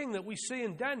very king that we see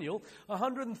in Daniel,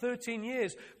 113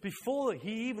 years before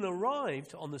he even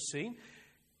arrived on the scene,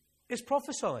 is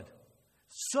prophesied.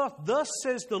 So, thus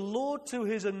says the Lord to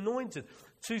his anointed,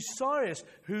 to Cyrus,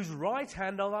 whose right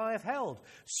hand I have held,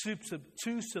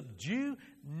 to subdue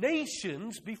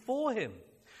nations before him,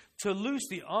 to loose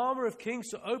the armor of kings,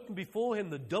 to open before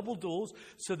him the double doors,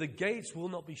 so the gates will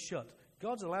not be shut.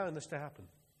 God's allowing this to happen.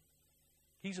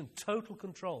 He's in total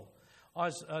control.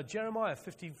 As Jeremiah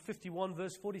 51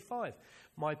 verse 45,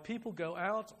 my people go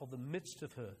out of the midst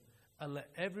of her, and let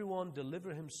everyone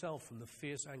deliver himself from the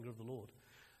fierce anger of the Lord.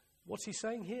 What's he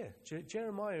saying here?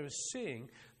 Jeremiah is seeing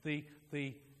the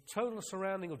total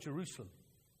surrounding of Jerusalem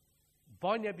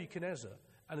by Nebuchadnezzar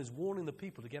and is warning the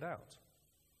people to get out.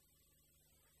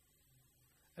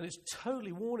 And it's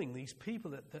totally warning these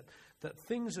people that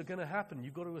things are going to happen.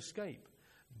 You've got to escape.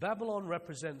 Babylon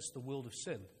represents the world of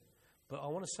sin. But I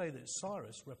want to say that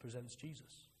Cyrus represents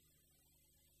Jesus.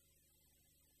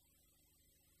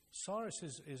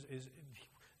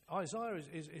 Isaiah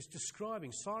is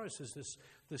describing Cyrus as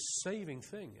this saving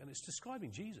thing, and it's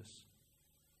describing Jesus.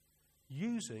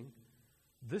 Using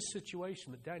this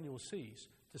situation that Daniel sees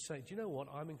to say, do you know what?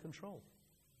 I'm in control.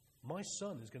 My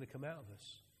son is going to come out of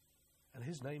this, and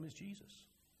his name is Jesus.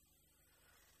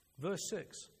 Verse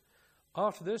 6,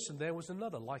 after this, and there was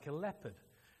another, like a leopard,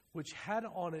 which had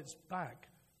on its back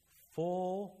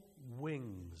 4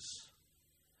 wings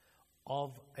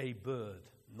of a bird.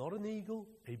 Not an eagle,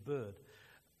 a bird.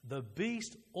 The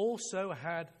beast also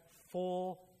had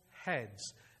 4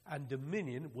 heads, and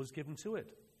dominion was given to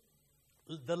it.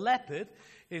 The leopard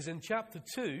is in chapter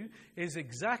 2, is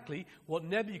exactly what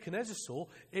Nebuchadnezzar saw.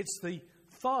 It's the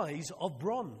thighs of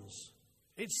bronze.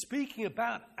 It's speaking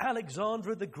about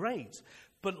Alexander the Great.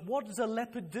 But what does a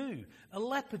leopard do? A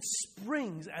leopard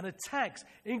springs and attacks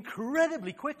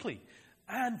incredibly quickly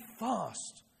and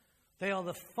fast. They are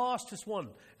the fastest one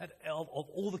of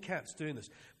all the cats doing this.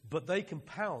 But they can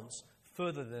pounce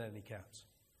further than any cat.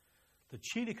 The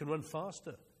cheetah can run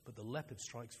faster, but the leopard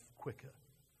strikes quicker.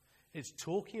 It's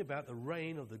talking about the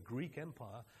reign of the Greek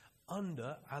Empire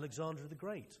under Alexander the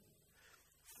Great.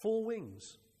 4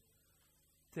 wings.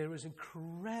 There is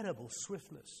incredible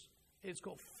swiftness. It's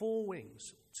got 4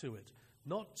 wings to it.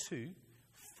 Not 2,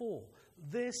 4.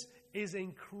 This is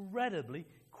incredibly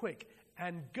quick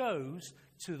and goes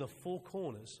to the 4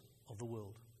 corners of the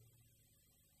world.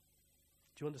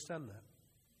 Do you understand that?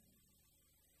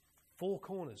 4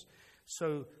 corners.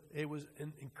 So it was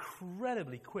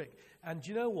incredibly quick. And do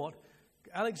you know what?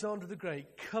 Alexander the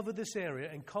Great covered this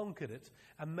area and conquered it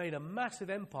and made a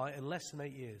massive empire in less than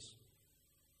 8 years.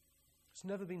 It's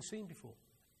never been seen before.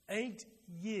 8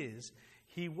 years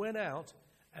he went out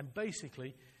and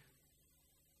basically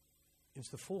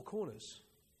into the 4 corners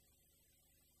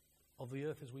of the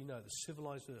earth as we know, the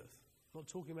civilized earth. I'm not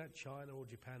talking about China or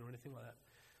Japan or anything like that,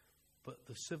 but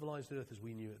the civilized earth as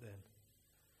we knew it then.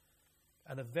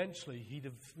 And eventually,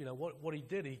 what he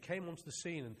did, he came onto the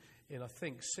scene in I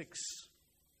think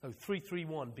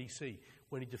 331 BC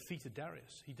when he defeated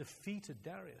Darius. He defeated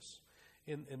Darius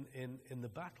in the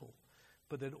battle.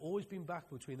 But there'd always been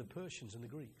battle between the Persians and the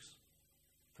Greeks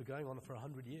for going on for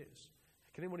 100 years.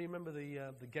 Can anybody remember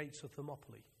the gates of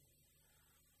Thermopylae?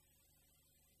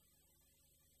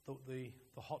 The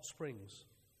hot springs,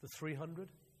 the 300,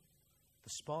 the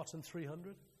Spartan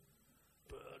 300.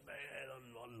 Man,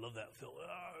 I love that film.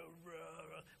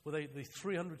 Well, the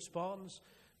 300 Spartans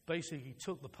basically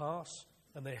took the pass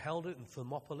and they held it in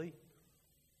Thermopylae.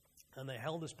 And they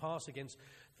held this pass against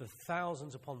the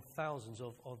thousands upon thousands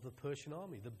of the Persian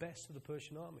army, the best of the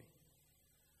Persian army.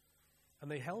 And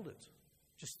they held it.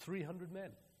 Just 300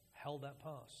 men held that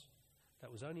pass.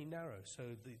 That was only narrow.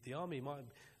 So the army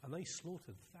and they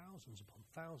slaughtered thousands upon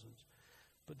thousands.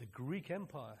 But the Greek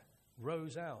Empire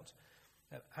rose out.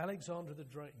 And Alexander the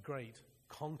Great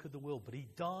conquered the world. But he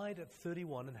died at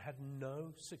 31 and had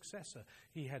no successor.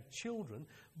 He had children,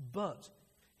 but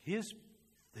his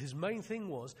main thing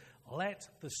was, let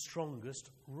the strongest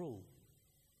rule.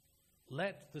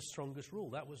 Let the strongest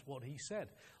rule. That was what he said.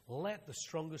 Let the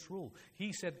strongest rule.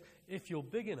 He said, if you're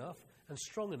big enough and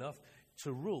strong enough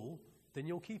to rule, then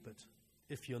you'll keep it.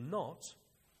 If you're not,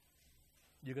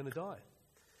 you're going to die.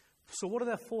 So what are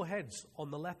their 4 heads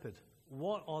on the leopard?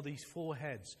 What are these 4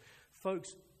 heads?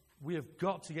 Folks, we have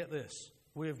got to get this.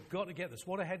 We have got to get this.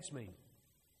 What do heads mean?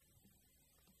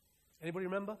 Anybody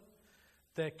remember?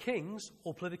 They're kings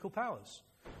or political powers.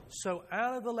 So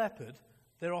out of the leopard,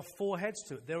 there are 4 heads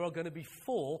to it. There are going to be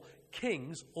 4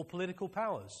 kings or political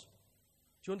powers.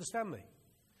 Do you understand me?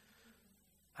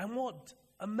 And what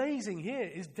amazing here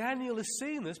is Daniel is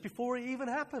seeing this before it even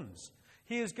happens.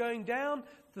 He is going down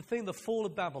the fall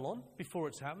of Babylon before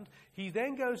it's happened. He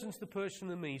then goes into the Persian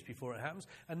and the Medes before it happens.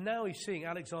 And now he's seeing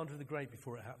Alexander the Great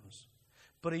before it happens.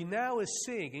 But he now is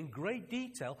seeing in great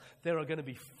detail there are going to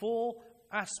be 4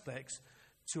 aspects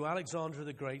to Alexander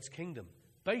the Great's kingdom.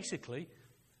 Basically,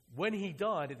 when he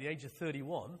died at the age of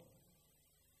 31,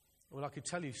 well, I could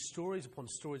tell you stories upon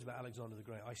stories about Alexander the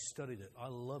Great. I studied it. I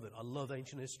love it. I love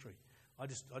ancient history. I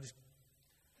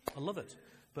love it.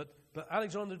 But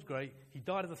Alexander the Great, he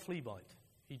died of a flea bite.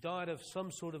 He died of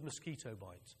some sort of mosquito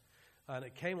bite. And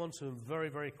it came onto him very,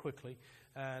 very quickly.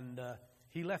 And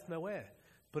he left no heir.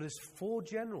 But his 4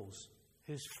 generals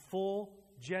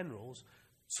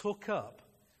took up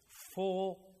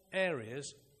 4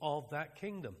 areas of that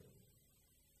kingdom.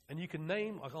 And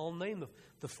I'll name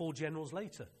the 4 generals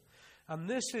later. And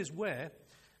this is where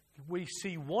we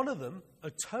see one of them,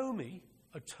 Ptolemy,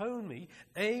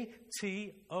 A-T-O-M-O-N-E,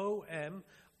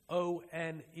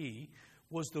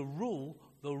 was the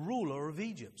ruler of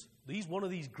Egypt. One of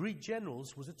these Greek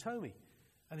generals was Ptolemy.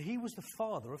 And he was the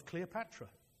father of Cleopatra.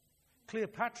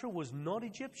 Cleopatra was not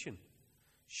Egyptian.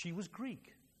 She was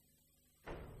Greek.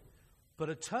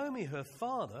 But Ptolemy, her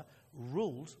father,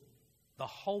 ruled the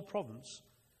whole province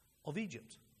of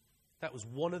Egypt. That was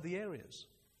one of the areas.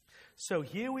 So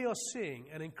here we are seeing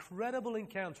an incredible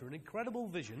encounter, an incredible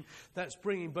vision that's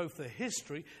bringing both the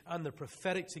history and the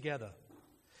prophetic together.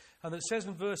 And it says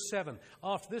in verse 7,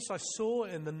 after this I saw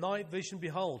in the night vision,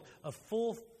 behold, a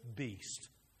 4th beast.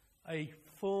 A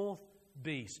 4th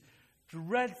beast.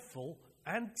 Dreadful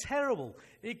and terrible,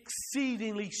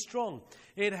 exceedingly strong.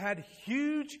 It had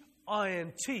huge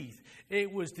iron teeth.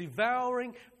 It was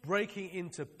devouring, breaking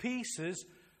into pieces,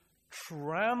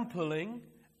 trampling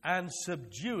and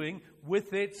subduing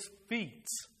with its feet.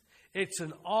 It's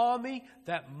an army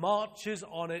that marches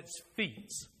on its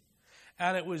feet.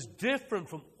 And it was different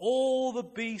from all the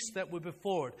beasts that were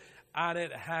before it. And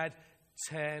it had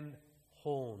 10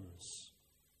 horns.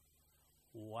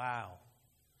 Wow.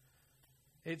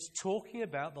 It's talking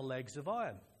about the legs of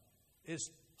iron.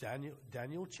 It's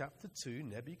Daniel chapter 2,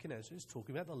 Nebuchadnezzar is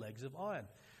talking about the legs of iron.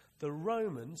 The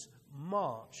Romans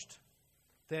marched.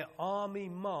 Their army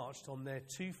marched on their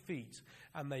 2 feet,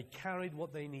 and they carried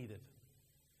what they needed.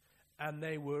 And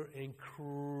they were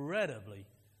incredibly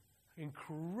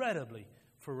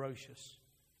ferocious.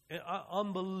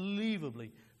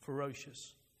 Unbelievably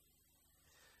ferocious.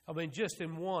 I mean, just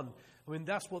in one,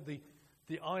 that's what the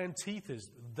the iron teeth is,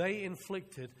 they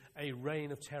inflicted a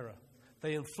reign of terror.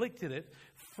 They inflicted it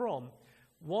from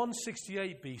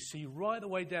 168 BC right the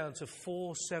way down to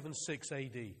 476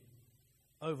 AD.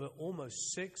 Over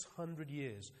almost 600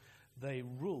 years, they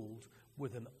ruled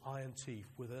with an iron teeth,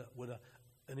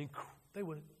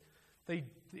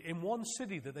 in one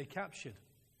city that they captured,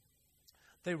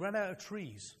 they ran out of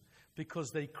trees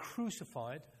because they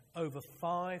crucified over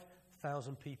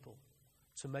 5,000 people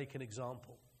to make an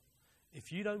example.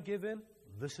 If you don't give in,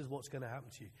 this is what's going to happen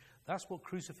to you. That's what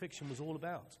crucifixion was all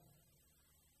about.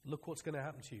 Look what's going to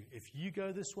happen to you. If you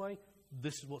go this way,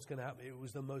 this is what's going to happen. It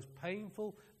was the most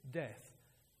painful death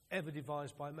ever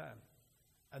devised by man.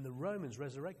 And the Romans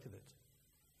resurrected it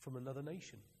from another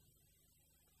nation.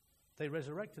 They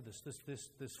resurrected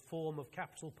this form of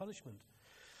capital punishment.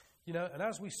 You know, and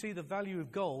as we see the value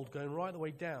of gold going right the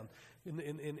way down,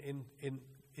 in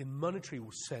monetary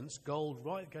sense, gold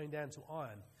right going down to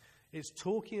iron, it's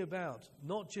talking about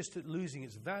not just it losing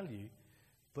its value,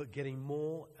 but getting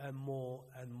more and more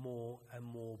and more and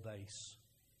more base.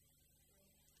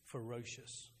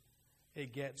 Ferocious.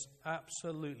 It gets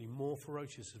absolutely more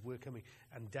ferocious as we're coming.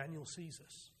 And Daniel sees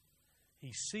us.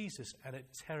 He sees us and it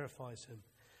terrifies him.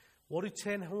 What do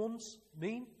 10 horns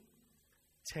mean?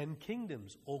 10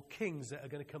 kingdoms or kings that are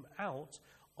going to come out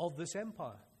of this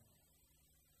empire.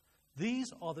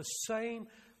 These are the same.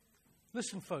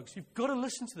 Listen, folks, you've got to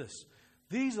listen to this.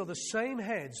 These are the same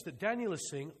heads that Daniel is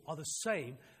seeing are the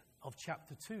same of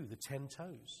chapter 2, the 10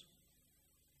 toes.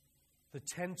 The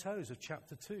 10 toes of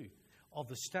chapter 2 of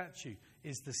the statue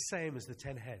is the same as the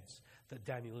 10 heads that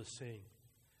Daniel is seeing.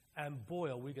 And boy,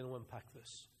 are we going to unpack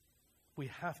this. We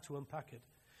have to unpack it.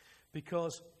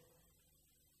 Because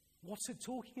what's it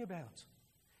talking about?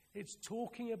 It's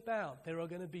talking about there are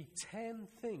going to be 10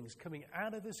 things coming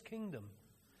out of this kingdom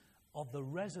of the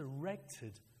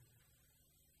resurrected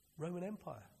Roman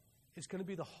Empire. It's going to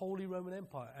be the Holy Roman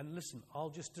Empire. And listen, I'll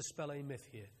just dispel a myth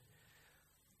here.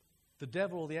 The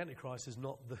devil or the Antichrist is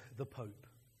not the Pope.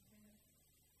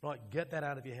 Right, get that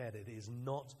out of your head. It is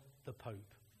not the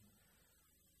Pope.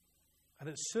 And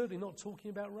it's certainly not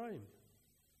talking about Rome.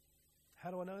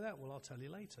 How do I know that? Well, I'll tell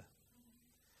you later.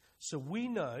 So we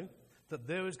know that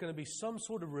there is going to be some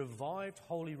sort of revived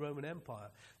Holy Roman Empire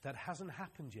that hasn't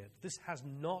happened yet. This has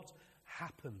not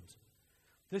happened.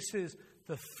 This is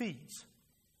the feet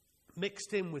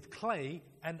mixed in with clay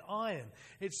and iron.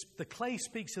 The clay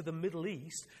speaks of the Middle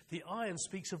East. The iron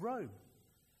speaks of Rome.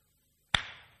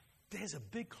 There's a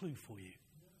big clue for you.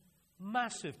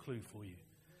 Massive clue for you.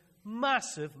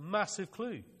 Massive, massive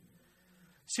clue.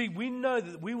 See, we know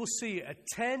that we will see a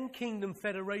 10-kingdom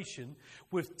federation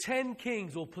with 10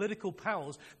 kings or political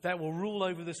powers that will rule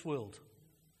over this world.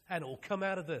 And it will come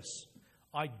out of this.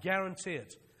 I guarantee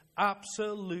it.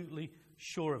 Absolutely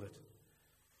sure of it.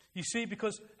 You see,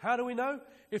 because how do we know?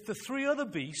 If the 3 other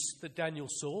beasts that Daniel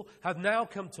saw have now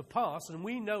come to pass, and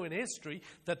we know in history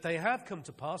that they have come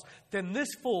to pass, then this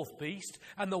 4th beast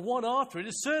and the one after it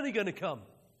is certainly going to come.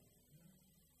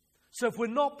 So if we're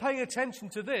not paying attention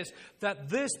to this, that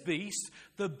this beast,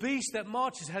 the beast that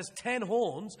marches, has 10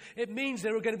 horns, it means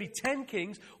there are going to be 10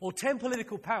 kings or 10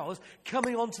 political powers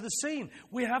coming onto the scene.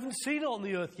 We haven't seen it on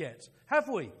the earth yet, have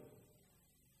we?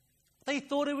 They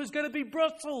thought it was going to be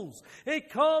Brussels.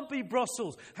 It can't be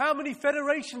Brussels. How many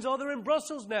federations are there in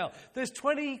Brussels now? There's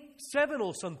 27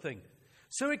 or something.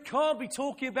 So it can't be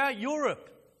talking about Europe.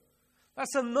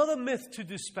 That's another myth to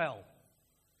dispel.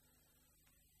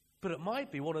 But it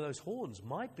might be one of those horns,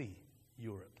 might be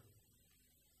Europe.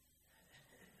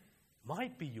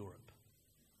 Might be Europe.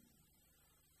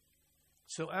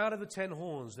 So out of the 10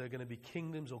 horns, there are going to be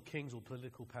kingdoms or kings or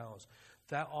political powers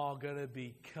that are going to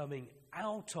be coming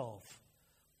out of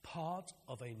part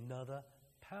of another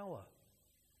power.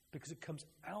 Because it comes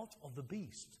out of the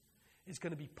beast. It's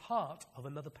going to be part of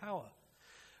another power.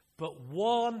 But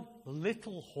one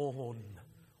little horn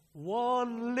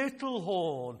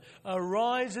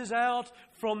arises out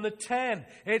from the 10.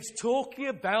 It's talking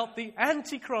about the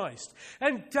Antichrist.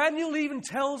 And Daniel even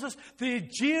tells us the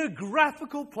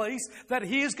geographical place that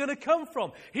he is going to come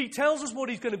from. He tells us what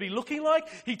he's going to be looking like.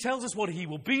 He tells us what he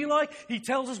will be like. He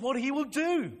tells us what he will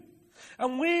do.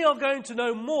 And we are going to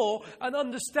know more and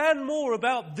understand more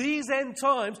about these end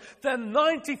times than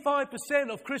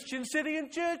 95% of Christians sitting in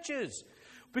churches.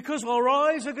 Because our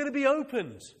eyes are going to be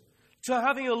opened to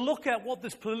having a look at what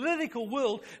this political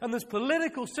world and this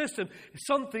political system,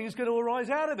 something is going to arise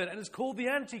out of it. And it's called the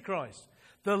Antichrist,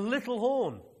 the little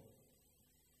horn.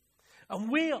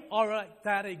 And we are at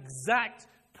that exact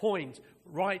point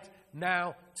right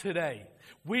now today.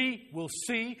 We will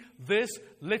see this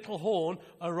little horn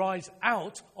arise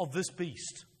out of this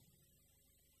beast.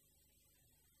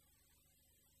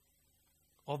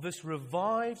 of this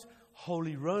revived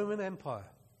Holy Roman Empire,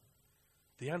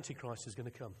 the Antichrist is going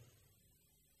to come.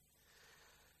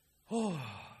 Oh.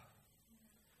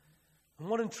 And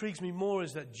what intrigues me more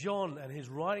is that John and his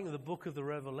writing of the book of the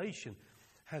Revelation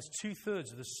has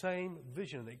 2/3 of the same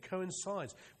vision. It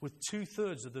coincides with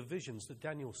 2/3 of the visions that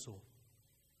Daniel saw.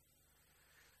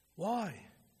 Why?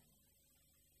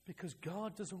 Because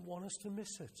God doesn't want us to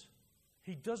miss it.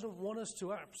 He doesn't want us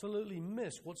to absolutely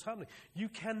miss what's happening. You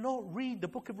cannot read the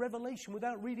book of Revelation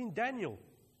without reading Daniel.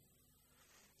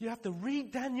 You have to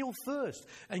read Daniel first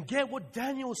and get what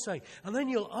Daniel's saying. And then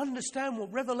you'll understand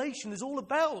what Revelation is all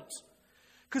about.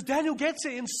 Because Daniel gets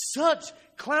it in such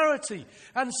clarity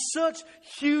and such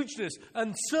hugeness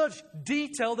and such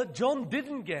detail that John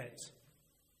didn't get.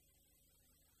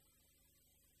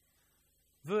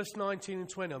 Verse 19 and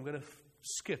 20, I'm going to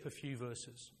skip a few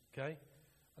verses, okay?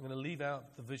 I'm going to leave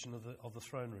out the vision of the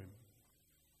throne room.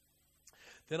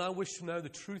 Then I wish to know the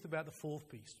truth about the fourth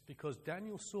beast, because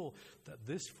Daniel saw that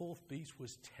this fourth beast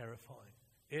was terrifying.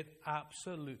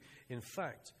 In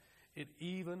fact, it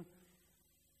even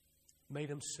made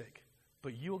him sick.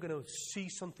 But you're going to see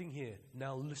something here.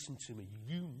 Now listen to me.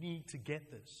 You need to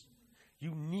get this.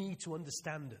 You need to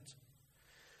understand it.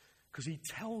 Because he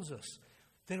tells us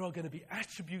there are going to be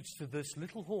attributes to this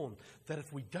little horn that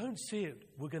if we don't see it,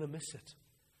 we're going to miss it.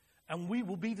 And we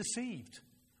will be deceived.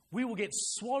 We will get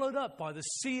swallowed up by the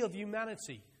sea of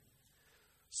humanity,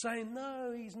 saying,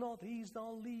 no, he's not. He's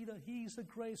our leader. He's the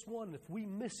greatest one. If we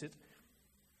miss it,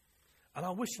 and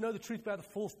I wish to know the truth about the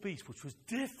fourth beast, which was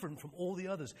different from all the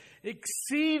others,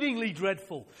 exceedingly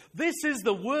dreadful. This is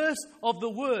the worst of the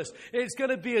worst. It's going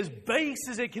to be as base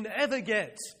as it can ever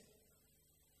get.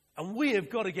 And we have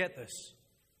got to get this.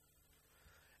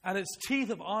 And its teeth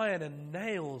of iron and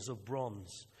nails of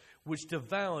bronze, which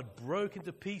devoured, broke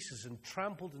into pieces, and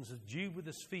trampled and subdued with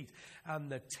its feet, and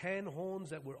the 10 horns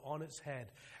that were on its head,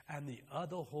 and the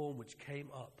other horn which came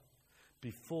up,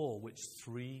 before which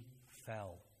 3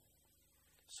 fell.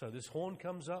 So this horn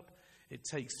comes up, it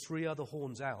takes 3 other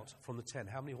horns out from the 10.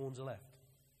 How many horns are left?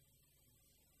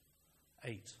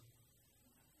 8.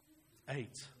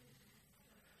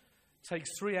 Takes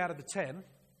 3 out of the 10.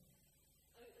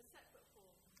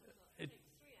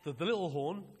 The little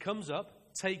horn comes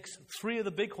up, takes 3 of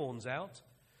the big horns out,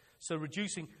 so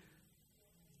reducing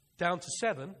down to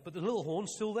 7, but the little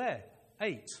horn's still there,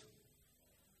 8.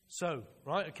 So,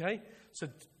 right, okay. So,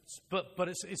 but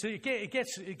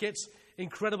it gets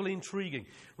incredibly intriguing,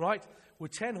 right?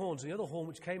 With 10 horns, and the other horn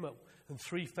which came up, and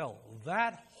 3 fell.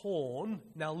 That horn,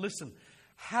 now listen,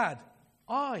 had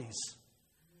eyes.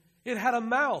 It had a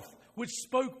mouth which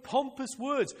spoke pompous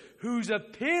words, whose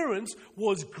appearance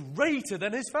was greater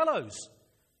than his fellows.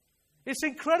 It's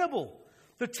incredible.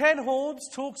 The 10 horns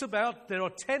talks about there are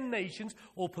 10 nations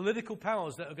or political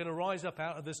powers that are going to rise up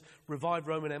out of this revived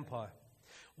Roman Empire.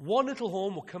 1 little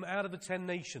horn will come out of the 10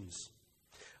 nations.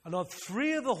 And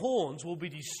 3 of the horns will be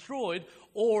destroyed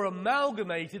or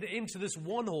amalgamated into this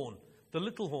 1 horn, the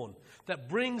little horn, that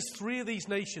brings 3 of these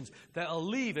nations that are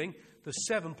leaving the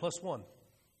 7 plus 1.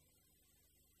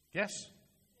 Yes?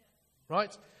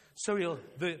 Right? So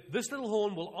this little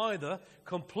horn will either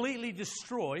completely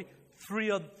destroy 3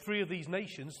 of these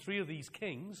nations, 3 of these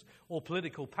kings or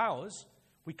political powers.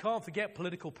 We can't forget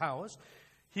political powers.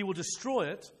 He will destroy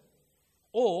it,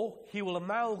 or he will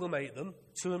amalgamate them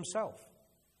to himself.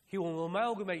 He will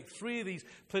amalgamate 3 of these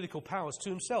political powers to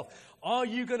himself. Are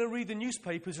you going to read the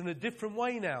newspapers in a different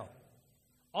way now?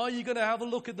 Are you going to have a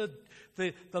look at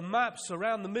the maps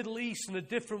around the Middle East in a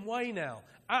different way now?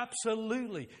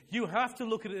 Absolutely. You have to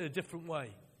look at it in a different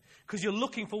way. Because you're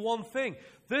looking for one thing.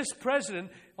 This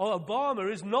president, Obama,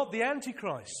 is not the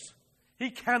Antichrist.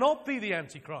 He cannot be the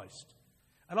Antichrist.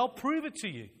 And I'll prove it to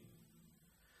you.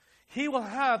 He will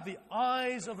have the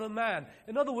eyes of a man.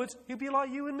 In other words, he'll be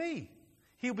like you and me.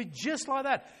 He'll be just like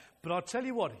that. But I'll tell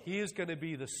you what, he is going to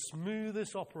be the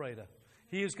smoothest operator.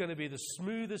 He is going to be the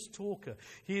smoothest talker.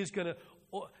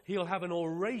 He'll have an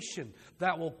oration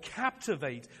that will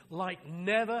captivate like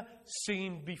never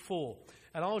seen before.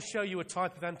 And I'll show you a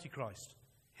type of Antichrist.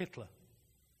 Hitler.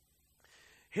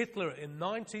 Hitler in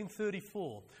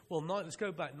 1934, let's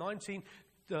go back,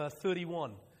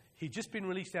 1931. He'd just been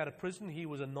released out of prison. He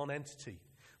was a non-entity.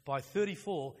 By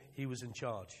 34, he was in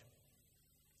charge.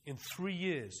 In 3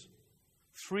 years,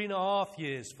 3.5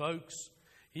 years, folks,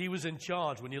 he was in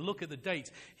charge. When you look at the dates,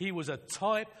 he was a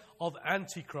type of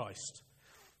Antichrist.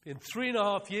 In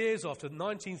 3.5 years, after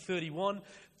 1931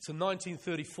 to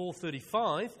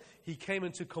 1934-35, he came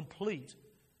into complete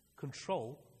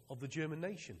control of the German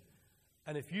nation.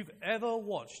 And if you've ever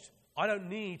watched I don't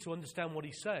need to understand what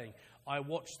he's saying. I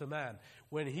watch the man.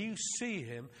 When you see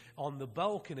him on the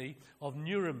balcony of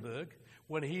Nuremberg,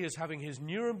 when he is having his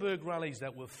Nuremberg rallies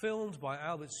that were filmed by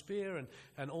Albert Speer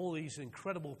and all these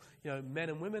incredible men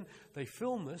and women, they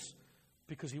filmed this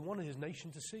because he wanted his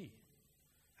nation to see.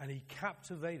 And he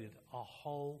captivated a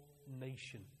whole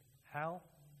nation. How?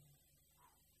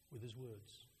 With his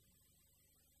words.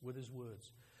 With his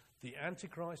words. The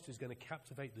Antichrist is going to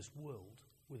captivate this world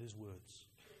with his words.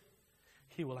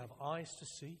 He will have eyes to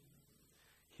see.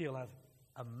 He'll have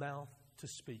a mouth to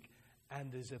speak.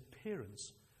 And his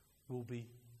appearance will be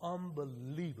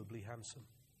unbelievably handsome.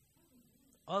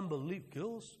 Unbelievable.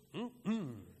 Girls,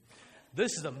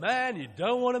 this is a man you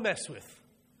don't want to mess with.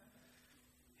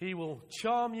 He will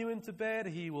charm you into bed.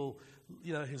 He will,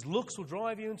 his looks will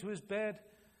drive you into his bed.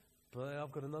 But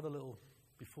I've got another little,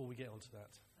 before we get onto that.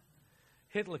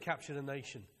 Hitler captured a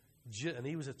nation, and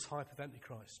he was a type of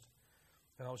Antichrist.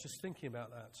 And I was just thinking about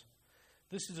that.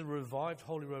 This is a revived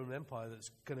Holy Roman Empire that's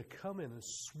going to come in and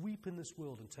sweep in this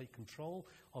world and take control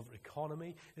of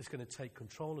economy. It's going to take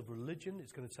control of religion.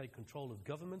 It's going to take control of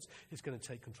governments. It's going to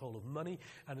take control of money.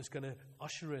 And it's going to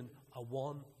usher in a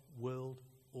one world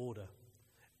order.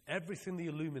 Everything the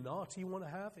Illuminati want to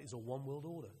have is a one world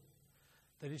order.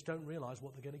 They just don't realize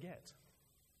what they're going to get.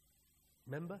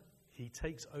 Remember, he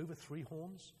takes over 3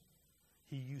 horns.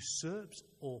 He usurps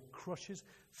or crushes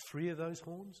 3 of those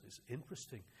horns. It's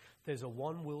interesting. There's a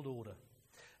one world order.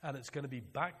 And it's going to be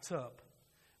backed up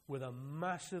with a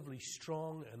massively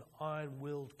strong and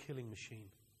iron-willed killing machine.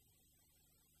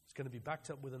 It's going to be backed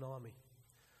up with an army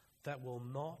that will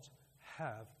not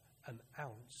have an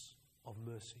ounce of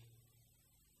mercy.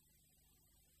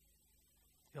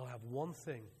 He'll have one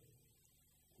thing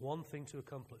to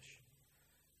accomplish,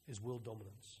 is world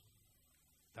dominance.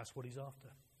 That's what he's after.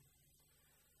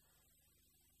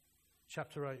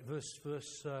 Chapter 8,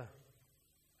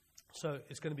 so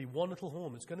it's going to be one little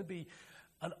horn. It's going to be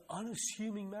an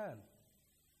unassuming man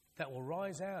that will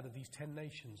rise out of these 10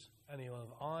 nations, and he'll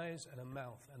have eyes and a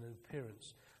mouth and an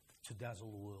appearance to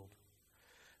dazzle the world.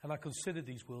 And I considered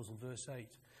these words in verse 8,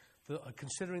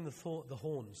 considering the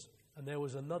horns. And there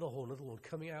was another horn, little one,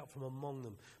 coming out from among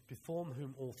them, before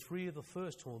whom all 3 of the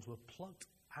first horns were plucked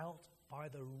out by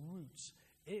the roots.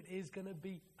 It is going to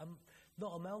be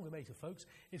not amalgamated, folks.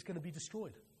 It's going to be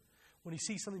destroyed. When you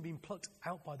see something being plucked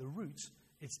out by the roots,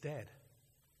 it's dead.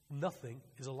 Nothing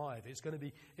is alive. It's going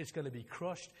to be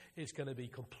crushed. It's going to be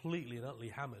completely and utterly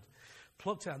hammered.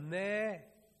 Plucked out. And there,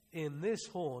 in this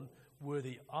horn, were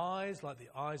the eyes like the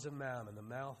eyes of man, and the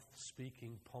mouth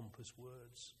speaking pompous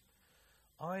words.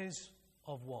 Eyes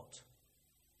of what?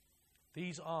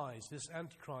 These eyes, this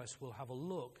Antichrist will have a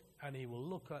look, and he will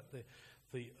look at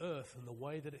the earth and the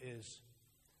way that it is,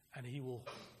 and he will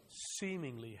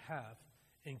seemingly have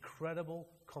incredible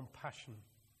compassion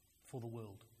for the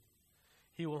world.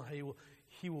 He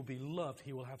will be loved.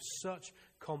 He will have such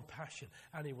compassion,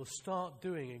 and he will start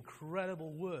doing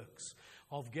incredible works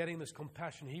of getting this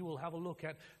compassion. He will have a look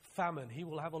at famine. He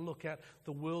will have a look at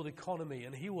the world economy,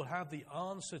 and he will have the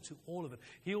answer to all of it.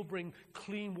 He will bring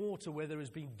clean water where there has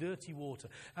been dirty water,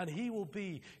 and he will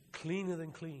be cleaner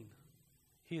than clean.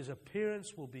 His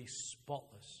appearance will be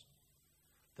spotless.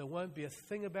 There won't be a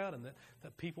thing about him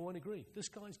that people won't agree. This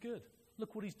guy's good.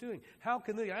 Look what he's doing. How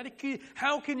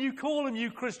can you call him,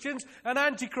 you Christians, an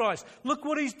Antichrist? Look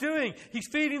what he's doing. He's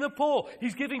feeding the poor.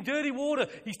 He's giving dirty water.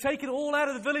 He's taken it all out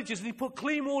of the villages and he put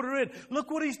clean water in.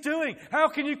 Look what he's doing. How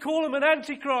can you call him an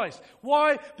Antichrist?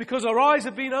 Why? Because our eyes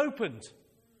have been opened.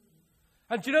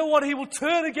 And do you know what? He will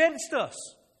turn against us.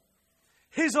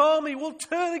 His army will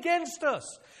turn against us.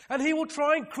 And he will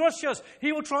try and crush us.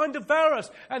 He will try and devour us.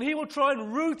 And he will try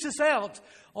and root us out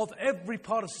of every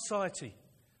part of society.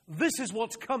 This is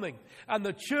what's coming. And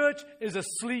the church is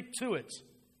asleep to it.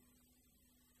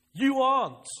 You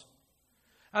aren't.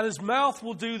 And his mouth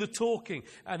will do the talking.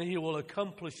 And he will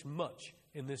accomplish much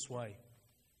in this way.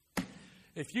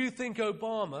 If you think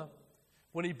Obama,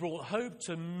 when he brought hope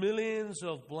to millions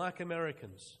of black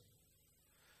Americans,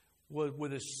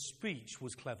 with his speech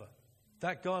was clever.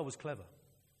 That guy was clever.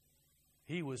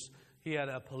 He had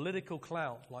a political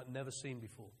clout like never seen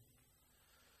before.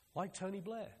 Like Tony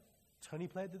Blair. Tony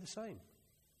Blair did the same.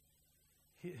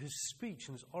 His speech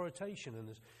and his oration and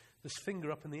this finger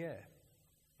up in the air.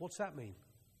 What's that mean?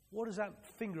 What does that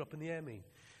finger up in the air mean?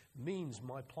 It means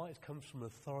my plight comes from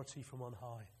authority from on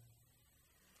high.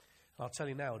 And I'll tell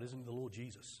you now, it isn't the Lord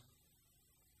Jesus.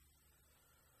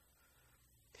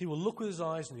 He will look with his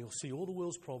eyes and he'll see all the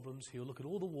world's problems. He'll look at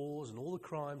all the wars and all the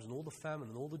crimes and all the famine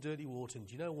and all the dirty water. And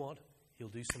do you know what? He'll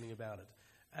do something about it.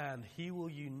 And he will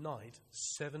unite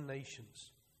 7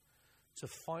 nations to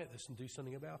fight this and do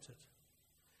something about it.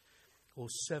 Or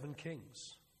 7 kings,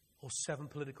 or 7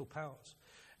 political powers.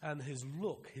 And his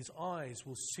eyes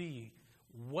will see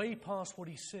way past what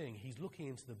he's seeing. He's looking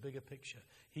into the bigger picture.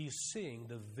 He's seeing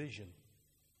the vision.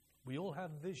 We all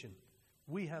have vision.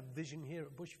 We have vision here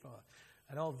at Bushfire.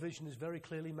 And our vision is very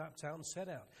clearly mapped out and set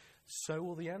out. So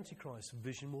will the Antichrist's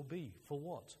vision will be. For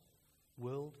what?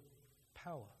 World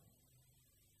power.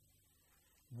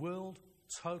 World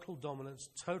total dominance,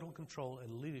 total control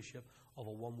and leadership of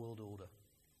a one world order.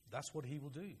 That's what he will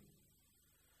do.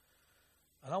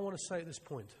 And I want to say at this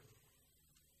point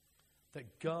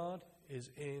that God is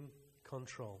in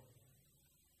control.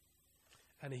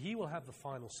 And he will have the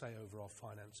final say over our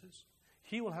finances.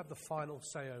 He will have the final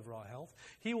say over our health.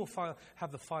 He will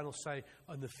have the final say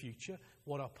on the future,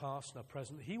 what our past and our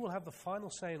present. He will have the final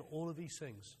say in all of these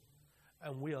things.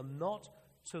 And we are not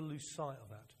to lose sight of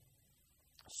that.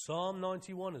 Psalm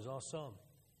 91 is our psalm.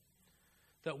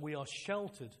 That we are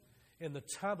sheltered in the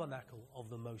tabernacle of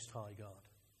the Most High God.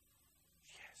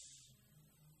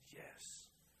 Yes.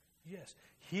 Yes.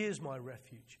 Here's my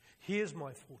refuge. Here's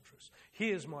my fortress.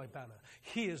 Here's my banner.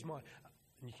 Here's my...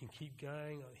 And you can keep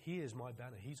going. Here's my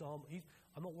banner.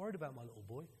 I'm not worried about my little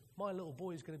boy. My little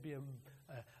boy is going to be a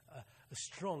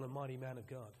strong and mighty man of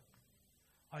God.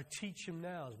 I teach him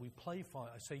now as we play fight.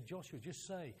 I say, Joshua, just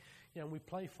say, and we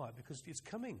play fight because it's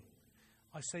coming.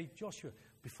 I say, Joshua,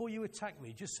 before you attack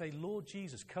me, just say, Lord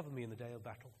Jesus, cover me in the day of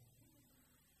battle.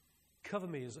 Cover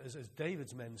me, as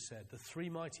David's men said, the 3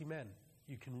 mighty men.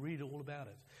 You can read all about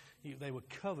it. They were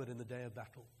covered in the day of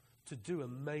battle to do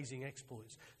amazing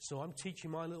exploits. So I'm teaching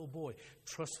my little boy,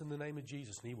 trust in the name of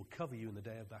Jesus, and he will cover you in the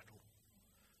day of battle.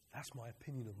 That's my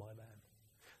opinion of my man.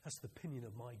 That's the opinion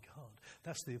of my God.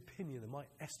 That's the opinion of my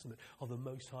estimate of the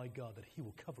Most High God, that he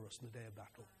will cover us in the day of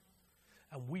battle.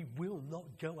 And we will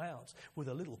not go out with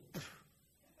a little...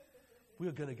 We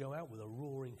are going to go out with a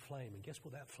roaring flame. And guess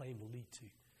what that flame will lead to?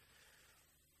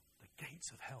 The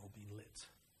gates of hell being lit.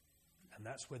 And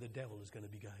that's where the devil is going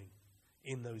to be going.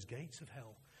 In those gates of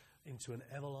hell, into an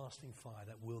everlasting fire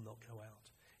that will not go out.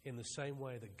 In the same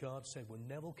way that God said, when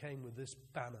Neville came with this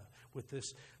banner, with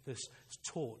this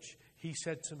torch, he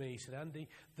said to me, he said, Andy,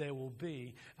 there will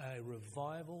be a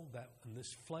revival and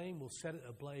this flame will set it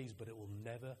ablaze, but it will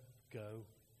never go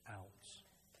out.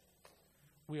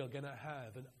 We are going to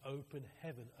have an open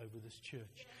heaven over this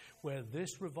church, where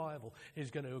this revival is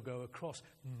going to go across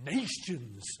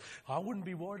nations. I wouldn't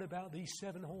be worried about these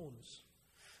 7 horns,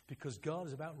 because God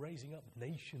is about raising up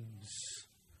nations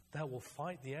that will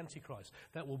fight the Antichrist,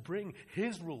 that will bring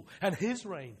his rule and his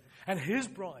reign and his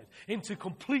bride into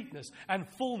completeness and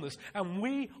fullness. And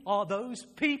we are those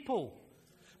people.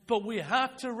 But we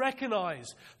have to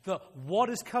recognize that what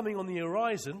is coming on the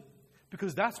horizon,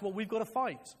 because that's what we've got to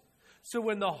fight. So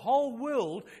when the whole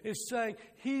world is saying,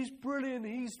 he's brilliant,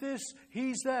 he's this,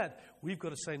 he's that, we've got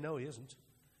to say, no, he isn't.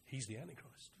 He's the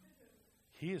Antichrist.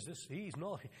 He is this, he's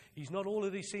not all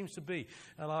that he seems to be.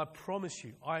 And I promise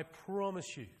you,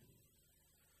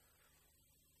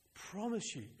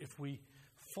 if we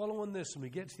follow on this and we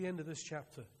get to the end of this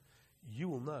chapter, you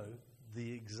will know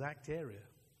the exact area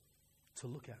to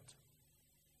look at.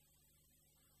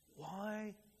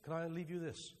 Why? Can I leave you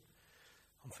this?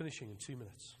 I'm finishing in 2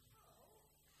 minutes.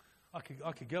 I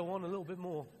could go on a little bit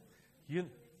more.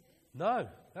 No,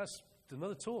 that's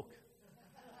another talk.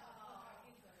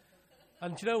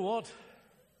 And do you know what?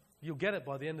 You'll get it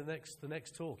by the end of the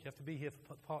next talk. You have to be here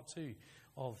for part 2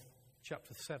 of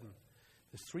chapter 7.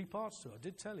 There's 3 parts to it. I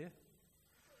did tell you.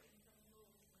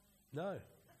 No,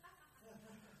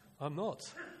 I'm not.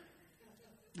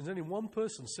 There's only one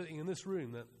person sitting in this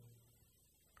room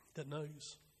that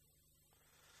knows,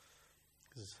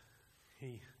 because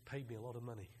he paid me a lot of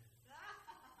money.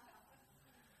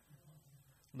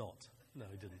 Not. No,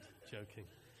 he didn't. Joking.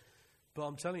 But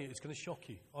I'm telling you, it's going to shock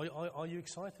you. Are you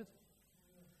excited?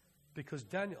 Because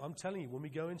Daniel, I'm telling you, when we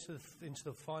go into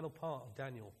the final part of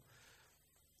Daniel,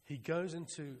 he goes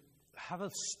into, have a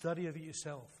study of it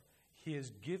yourself. He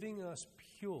is giving us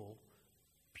pure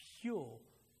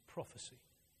prophecy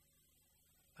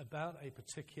about a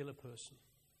particular person.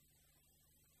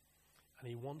 And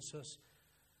he wants us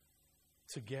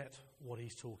to get what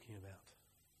he's talking about.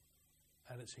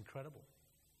 And it's incredible.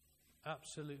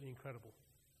 Absolutely incredible.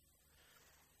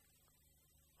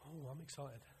 Oh, I'm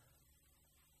excited.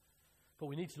 But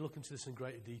we need to look into this in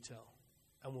greater detail.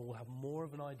 And we'll have more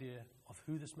of an idea of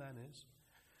who this man is,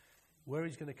 where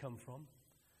he's going to come from,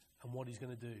 and what he's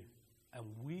going to do. And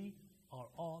we are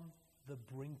on the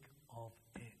brink of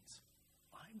it.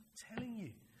 I'm telling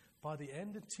you, by the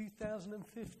end of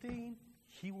 2015,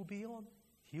 he will be on.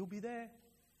 He'll be there.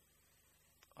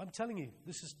 I'm telling you,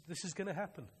 this is going to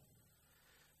happen.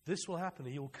 This will happen.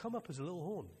 He will come up as a little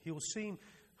horn. He will seem,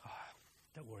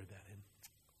 don't worry about him.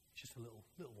 He's just a little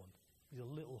one. He's a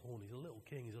little horn. He's a little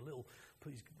king.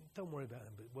 Don't worry about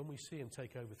him. But when we see him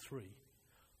take over 3,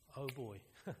 oh boy,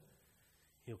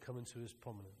 he'll come into his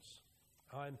prominence.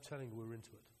 I'm telling you, we're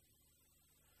into it.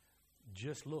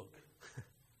 Just look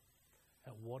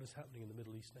at what is happening in the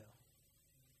Middle East now.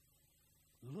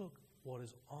 Look what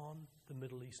is on the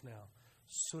Middle East now.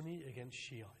 Sunni against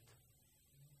Shiite.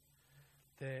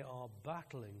 They are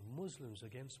battling Muslims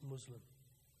against Muslim.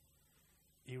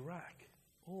 Iraq.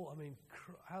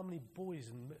 How many boys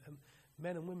and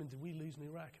men and women did we lose in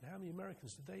Iraq? And how many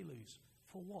Americans did they lose?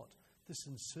 For what? This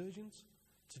insurgents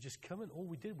to just come in? All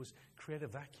we did was create a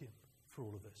vacuum for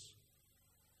all of this.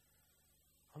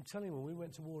 I'm telling you, when we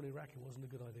went to war in Iraq, it wasn't a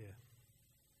good idea.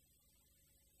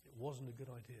 It wasn't a good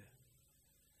idea.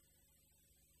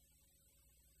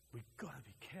 We've got to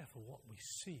be careful what we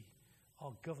see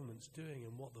our governments doing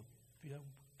and we've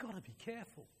got to be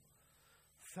careful.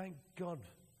 Thank God,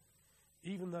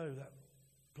 even though that,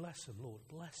 bless him, Lord,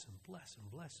 bless him, bless him,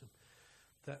 bless him,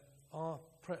 that our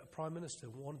Prime Minister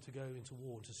wanted to go into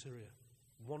war into Syria,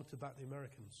 wanted to back the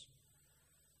Americans,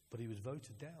 but he was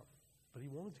voted down. But he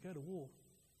wanted to go to war.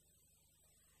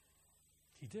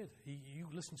 He did. You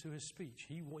listen to his speech.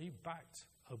 He backed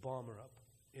Obama up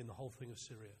in the whole thing of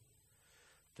Syria.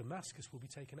 Damascus will be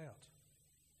taken out.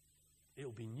 It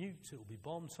will be nuked. It will be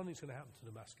bombed. Something's going to happen to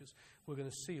Damascus. We're going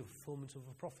to see a fulfillment of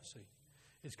a prophecy.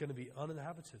 It's going to be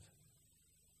uninhabited.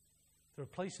 There are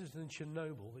places in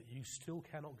Chernobyl that you still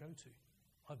cannot go to.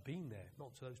 I've been there,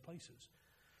 not to those places.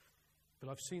 But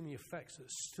I've seen the effects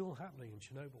that's still happening in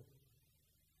Chernobyl.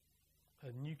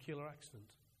 A nuclear accident.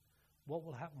 What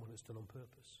will happen when it's done on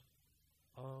purpose?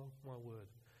 Oh, my word.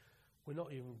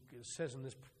 It says in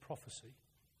this prophecy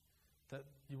that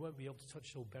you won't be able to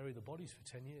touch or bury the bodies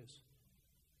for 10 years.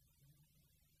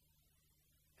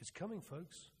 It's coming,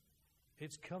 folks.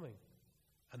 It's coming.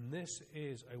 And this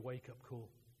is a wake-up call.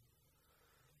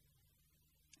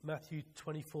 Matthew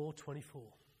 24:24.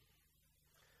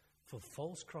 For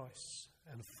false Christs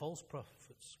and false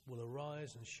prophets will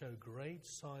arise and show great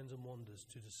signs and wonders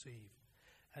to deceive,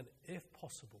 and if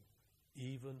possible,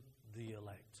 even the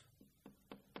elect.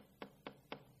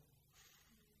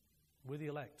 We're the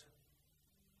elect.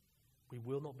 We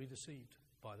will not be deceived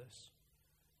by this.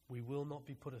 We will not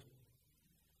be put to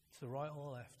the right or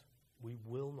the left. We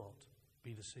will not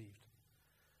be deceived.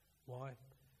 Why?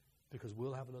 Because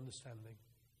we'll have an understanding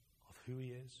of who he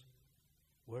is,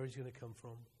 where he's going to come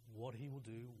from, what he will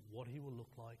do, what he will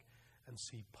look like, and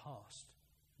see past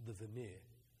the veneer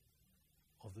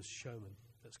of the showman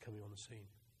that's coming on the scene.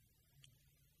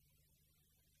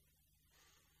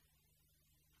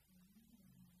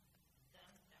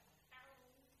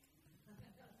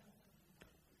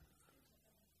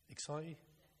 Excited?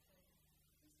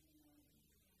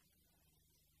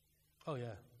 Oh,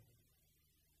 yeah.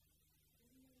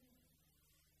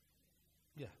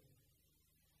 Yeah.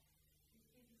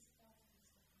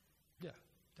 Yeah,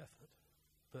 definite.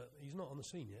 But he's not on the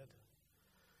scene yet.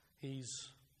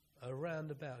 He's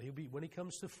around about, when he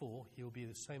comes to 4, he'll be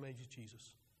the same age as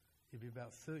Jesus. He'll be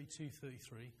about 32,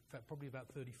 33, in fact, probably about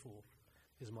 34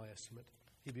 is my estimate.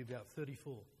 He'll be about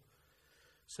 34.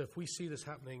 So if we see this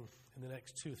happening in the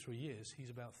next 2 or 3 years, he's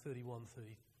about 31.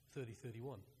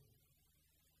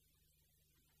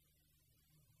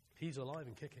 He's alive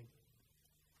and kicking.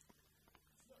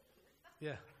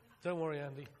 Yeah, don't worry,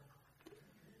 Andy.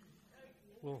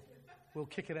 We'll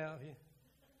kick it out of you.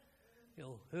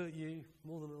 It'll hurt you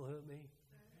more than it'll hurt me.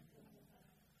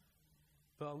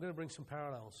 But I'm going to bring some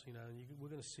parallels, and we're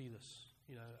going to see this,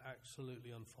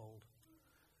 absolutely unfold.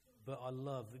 But I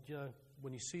love that,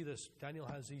 when you see this, Daniel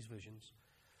has these visions,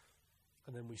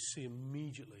 and then we see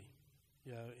immediately,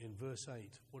 in verse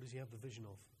 8, what does he have the vision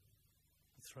of?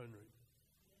 The throne room.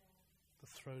 The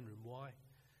throne room. Why?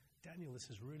 Daniel, this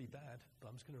is really bad, but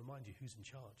I'm just going to remind you who's in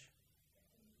charge.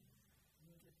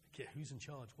 Yeah, who's in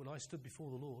charge? When I stood before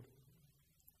the Lord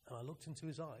and I looked into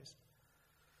his eyes,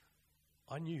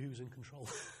 I knew who was in control.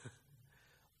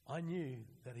 I knew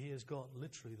that he has got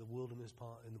literally the world in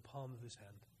the palm of his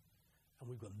hand. And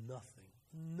we've got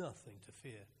nothing to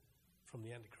fear from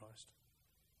the Antichrist.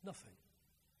 Nothing.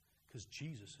 Because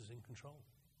Jesus is in control.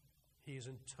 He is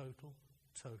in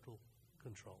total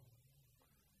control.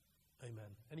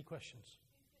 Amen. Any questions?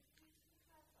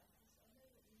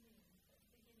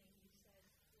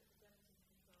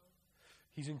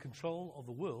 He's in control of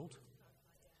the world,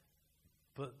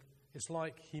 but it's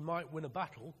like he might win a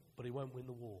battle, but he won't win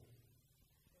the war.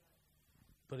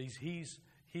 But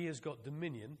he has got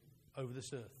dominion over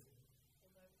this earth.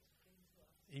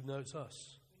 even though it's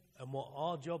us. And what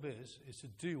our job is to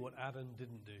do what Adam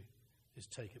didn't do, is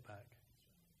take it back.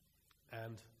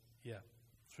 And,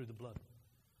 through the blood.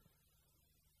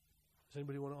 Does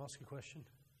anybody want to ask a question?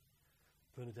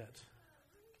 Bernadette.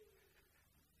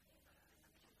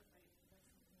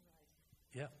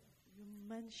 Yeah. You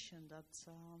mentioned that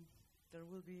there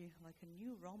will be like a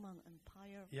new Roman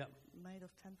Empire made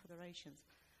of 10 federations.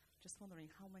 Just wondering,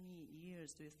 how many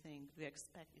years do you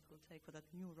expect it will take for that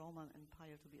new Roman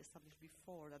Empire to be established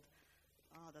before that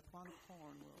one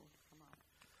horn will come out?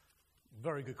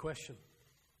 Very good question.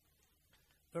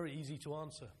 Very easy to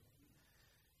answer.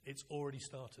 It's already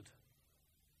started.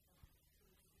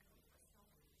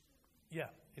 Yeah,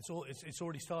 it's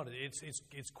already started.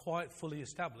 It's quite fully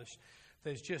established.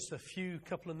 There's just a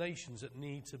couple of nations that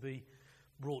need to be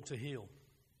brought to heel,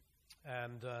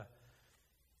 and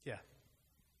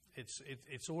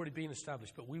it's already been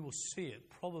established. But we will see it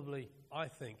probably. I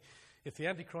think if the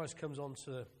Antichrist comes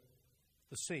onto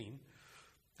the scene,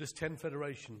 this 10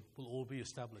 federation will all be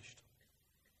established.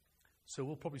 So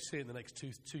we'll probably see it in the next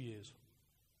 2 years.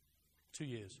 2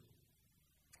 years,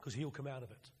 because he'll come out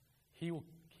of it. He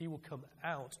will come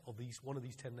out of one of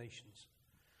these 10 nations.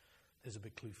 There's a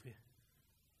big clue for you.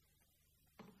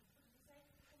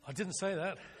 I didn't say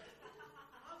that.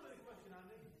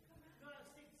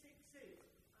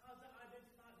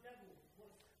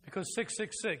 Because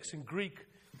 666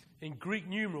 in Greek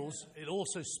numerals, it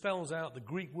also spells out the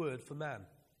Greek word for man.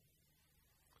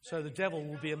 So the devil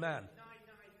will be a man.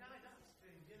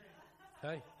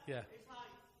 Okay? Yeah.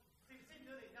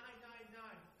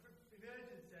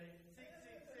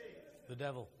 The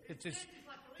devil. It's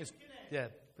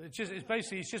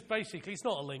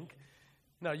not a link.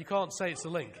 No, you can't say it's a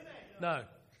link. No,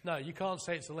 you can't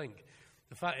say it's a link.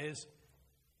 The fact is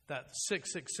that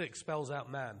 666 spells out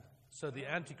man. So the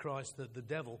Antichrist, the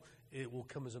devil, it will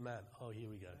come as a man. Oh, here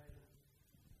we go.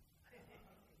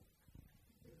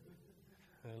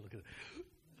 Look at it.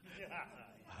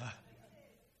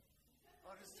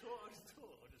 I just thought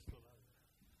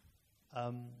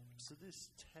so this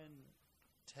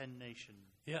 10 nation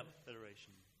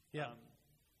federation. Yeah.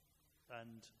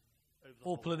 And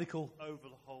over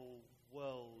the whole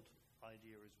world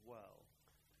idea as well.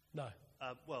 No.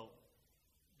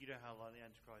 You know how the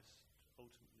Antichrist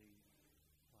ultimately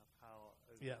will have power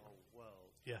over the whole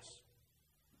world. Yes.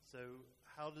 So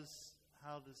how does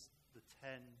the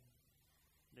 10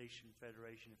 nation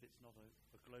federation, if it's not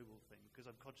a global thing, because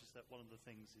I'm conscious that one of the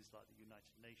things is like the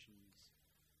United Nations is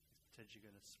potentially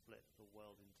going to split the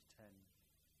world into 10.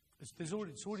 It's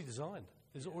already designed.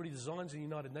 There's already designs in the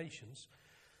United Nations.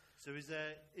 So is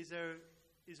there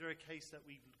a case that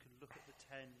we can look at the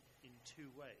 10 in 2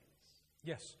 ways?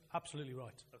 Yes, absolutely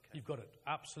right. Okay. You've got it.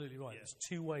 Absolutely right. Yeah. There's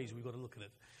 2 ways we've got to look at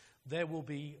it. There will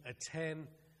be a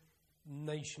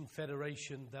 10-nation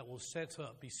federation that will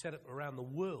be set up around the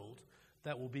world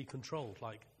that will be controlled,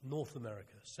 like North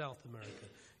America, South America,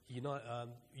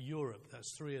 Europe.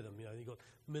 That's 3 of them. You've got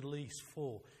Middle East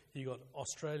 4. You've got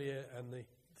Australia and the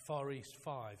Far East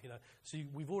 5. So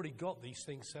we've already got these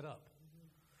things set up.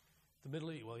 The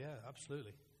Middle East, well, yeah,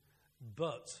 absolutely.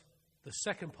 But the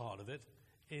second part of it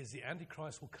is the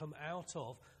Antichrist will come out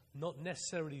of not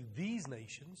necessarily these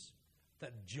nations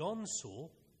that John saw,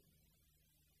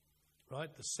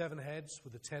 right? The 7 heads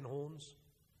with the 10 horns.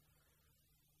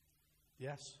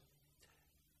 Yes?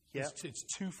 Yeah. It's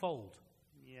twofold.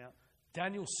 Yeah.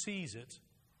 Daniel sees it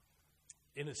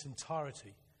in its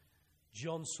entirety.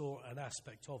 John saw an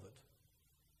aspect of it.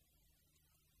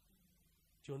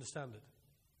 Do you understand it?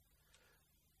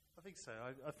 I think so.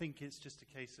 I think it's just a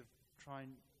case of trying,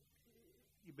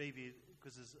 maybe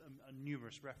because there's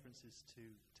numerous references to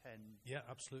 10. Yeah,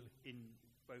 absolutely. In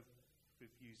both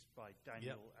used by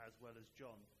Daniel as well as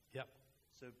John. Yep.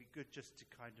 So it'd be good just to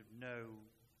kind of know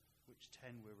which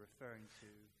 10 we're referring to.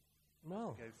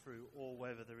 Well, go through, or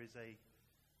whether there is a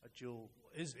dual.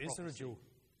 Is there a dual?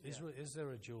 Yeah. Is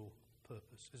there a dual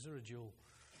purpose? Is there a dual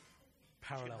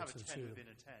parallel to the 2? You can have a 10 within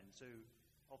a 10. So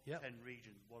of 10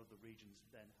 regions, one of the regions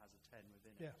then has a 10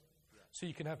 within it. Yeah. So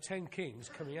you can have 10 kings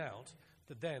coming out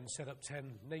that then set up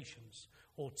 10 nations,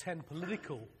 or 10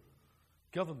 political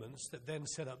governments that then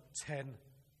set up 10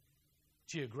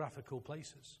 geographical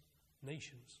places,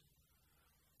 nations.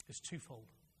 It's twofold.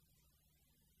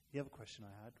 The other question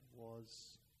I had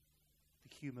was the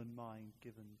human mind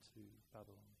given to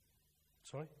Babylon.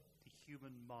 Sorry? The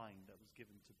human mind that was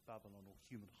given to Babylon, or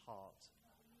human heart.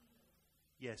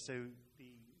 Yeah, so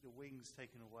the wings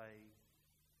taken away,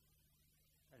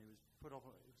 and it was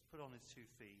put on his 2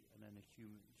 feet, and then a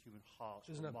human heart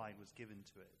or mind was given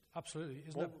to it. Absolutely.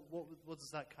 What does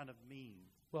that kind of mean?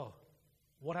 Well,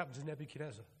 what happened to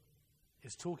Nebuchadnezzar?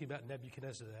 It's talking about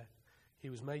Nebuchadnezzar there. He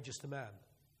was made just a man.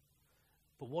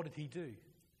 But what did he do?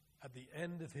 At the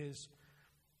end of his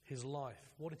life,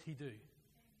 what did he do?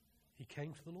 He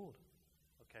came to the Lord.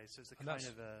 Okay, so it's a kind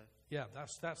of a... Yeah,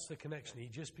 that's the connection. He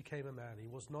just became a man. He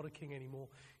was not a king anymore.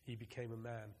 He became a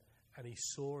man. And he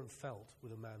saw and felt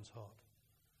with a man's heart.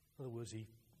 In other words,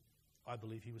 I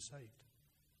believe he was saved.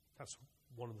 That's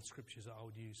one of the scriptures that I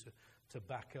would use to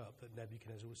back up that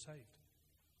Nebuchadnezzar was saved.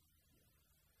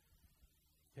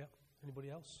 Yeah, anybody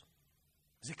else?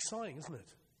 It's exciting, isn't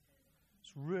it?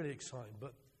 It's really exciting.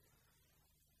 But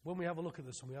when we have a look at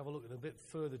this and we have a look at a bit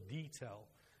further detail,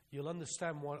 you'll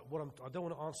understand I don't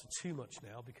want to answer too much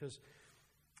now because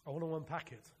I want to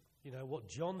unpack it. You know, what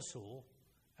John saw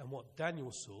and what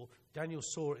Daniel saw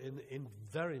it in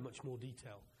very much more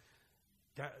detail.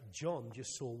 John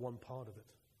just saw one part of it,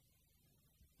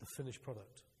 the finished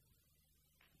product,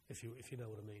 if you know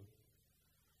what I mean.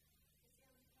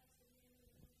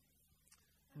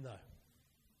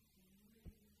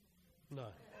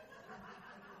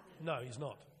 No, he's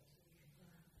not.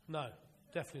 No,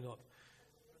 definitely not.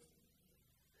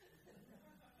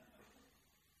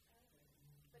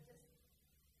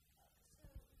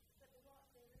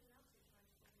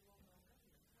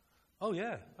 Oh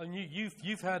yeah, and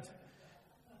you've had.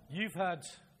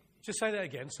 Just say that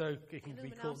again, so it can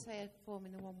be called. Illuminati are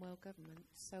forming the one world government.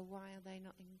 So why are they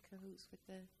not in cahoots with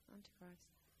the Antichrist?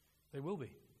 They will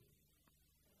be.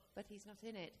 But he's not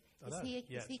in it. Is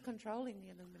Yes. he controlling the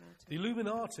Illuminati? The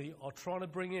Illuminati are trying to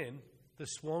bring in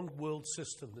this one world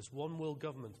system, this one world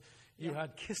government. You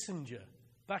had Kissinger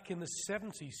back in the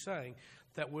 70s saying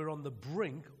that we're on the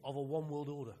brink of a one world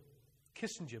order.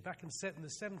 Kissinger back in the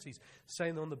 70s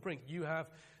saying they're on the brink. You have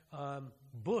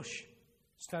Bush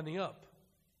standing up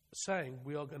saying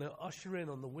we are going to usher in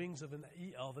on the wings of an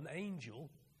angel,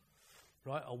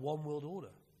 right, a one world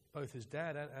order. Both his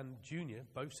dad and Junior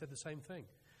both said the same thing.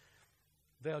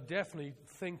 They are definitely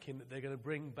thinking that they're going to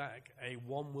bring back a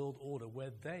one world order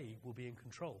where they will be in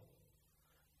control.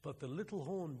 But the little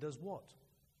horn does what?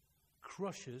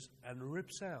 Crushes and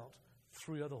rips out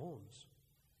 3 other horns.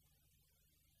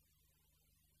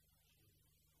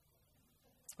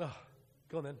 Oh,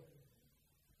 go on then.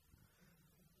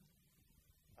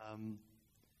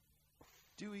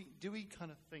 Do we kind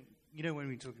of think, you know, when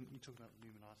you're talking about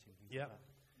Illuminati and things like that,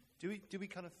 do we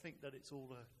kind of think that it's all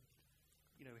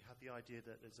we have the idea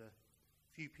that there's a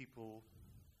few people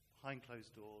behind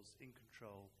closed doors, in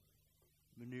control,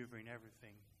 maneuvering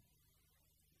everything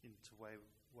into where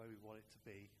we want it to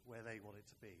be, where they want it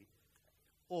to be,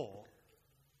 or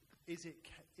is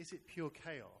it pure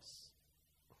chaos,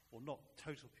 or not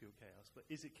total pure chaos, but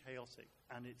is it chaotic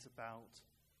and it's about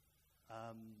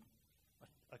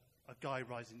a guy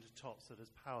rising to top, so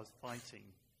there's powers fighting,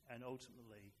 and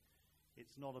ultimately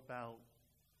it's not about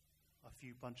a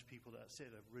few bunch of people that sit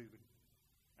in a room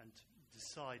and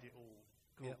decide it all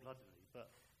cold-bloodedly, but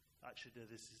actually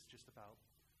this is just about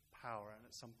power, and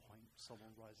at some point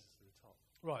someone rises to the top.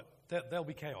 Right, there'll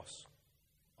be chaos.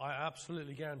 I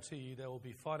absolutely guarantee you there will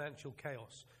be financial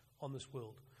chaos on this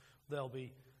world. There'll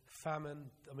be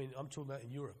famine. I mean, I'm talking about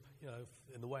in Europe,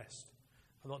 in the West.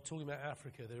 I'm not talking about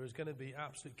Africa. There is going to be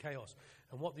absolute chaos.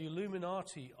 And what the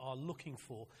Illuminati are looking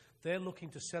for, they're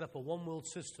looking to set up a one-world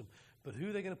system. But who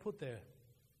are they going to put there?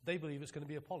 They believe it's going to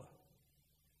be Apollos.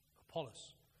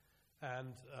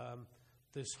 And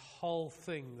this whole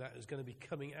thing that is going to be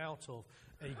coming out of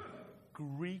a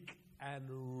Greek and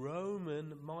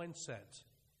Roman mindset.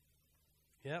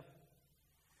 Yep.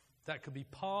 That could be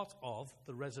part of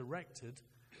the resurrected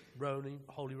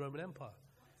Holy Roman Empire.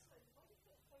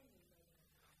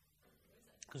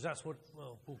 Because that's what,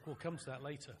 we'll come to that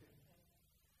later.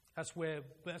 That's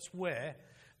where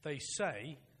they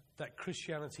say that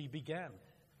Christianity began,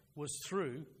 was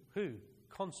through who?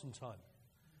 Constantine.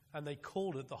 And they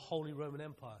called it the Holy Roman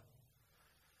Empire.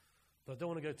 But I don't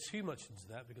want to go too much into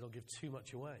that because I'll give too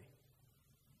much away.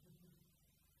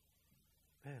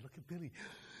 Man, look at Billy.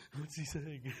 What's he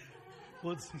saying?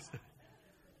 What's he saying?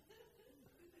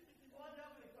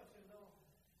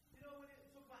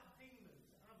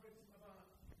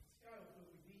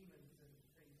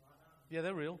 Yeah,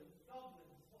 they're real.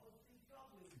 Goblins. What are these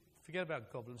goblins? Forget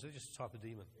about goblins. They're just a type of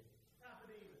demon. Type of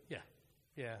demon?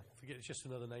 Yeah. Forget. It's just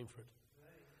another name for it.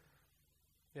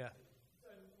 Right. Yeah.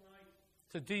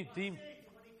 So, So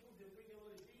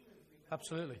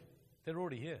absolutely. They're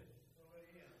already here.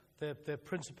 They're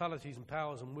principalities and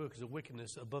powers and workers of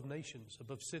wickedness above nations,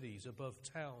 above cities, above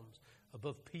towns,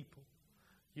 above people.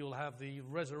 You'll have the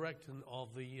resurrection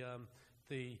of the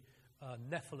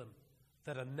Nephilim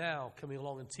that are now coming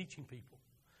along and teaching people.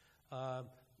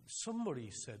 Somebody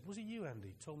said, was it you,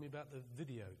 Andy, told me about the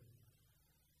video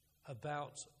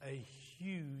about a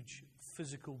huge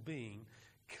physical being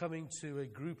coming to a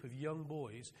group of young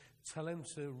boys, tell them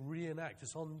to reenact,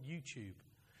 it's on YouTube,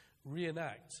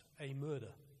 reenact a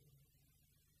murder.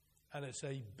 And it's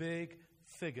a big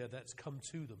figure that's come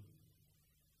to them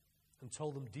and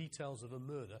told them details of a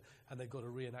murder, and they've got to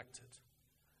reenact it.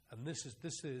 And this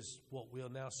is what we are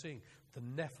now seeing, the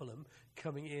Nephilim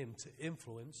coming in to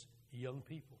influence young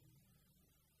people.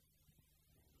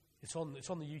 It's on the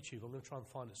YouTube. I'm going to try and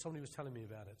find it. Somebody was telling me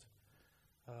about it.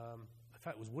 In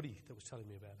fact, it was Woody that was telling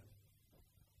me about it.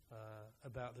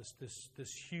 About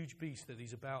this huge beast that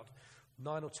he's about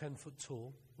 9 or 10 foot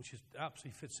tall, which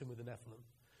absolutely fits in with the Nephilim,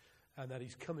 and that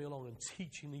he's coming along and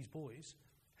teaching these boys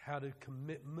how to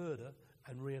commit murder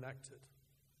and reenact it.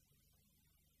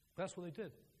 That's what they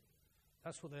did.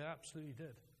 That's what they absolutely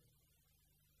did.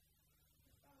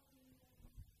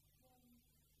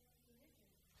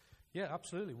 Yeah,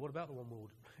 absolutely. What about the one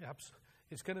world?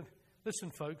 It's going to listen,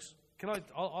 folks.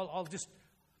 I'll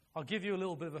give you a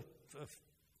little bit of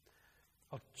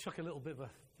I'll chuck a little bit of a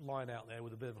line out there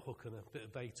with a bit of a hook and a bit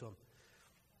of bait on.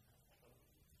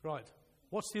 Right.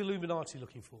 What's the Illuminati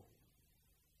looking for?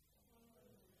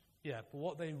 Yeah, but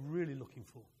what are they really looking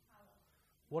for?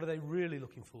 What are they really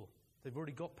looking for? They've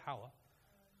already got power.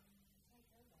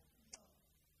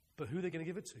 But who are they going to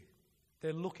give it to?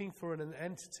 They're looking for an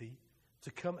entity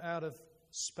to come out of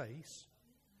space.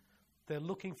 They're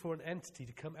looking for an entity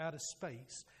to come out of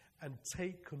space and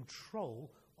take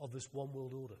control of this one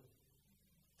world order.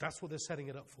 That's what they're setting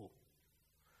it up for.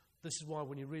 This is why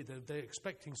when you read, they're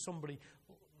expecting somebody.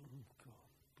 Oh, God,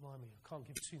 blimey, I can't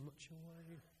give too much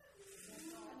away.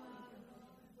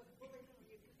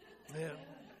 Yeah.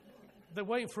 They're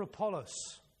waiting for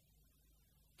Apollos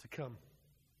to come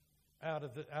out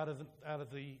of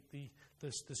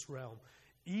this realm.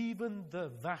 Even the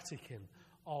Vatican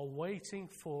are waiting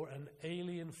for an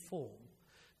alien form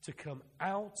to come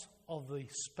out of the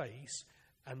space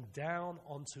and down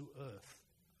onto Earth.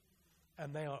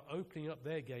 And they are opening up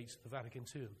their gates to the Vatican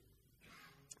too.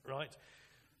 Right?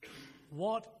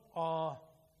 What are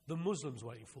the Muslims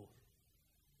waiting for?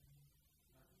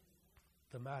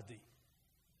 The Mahdi.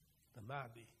 The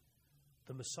Mahdi.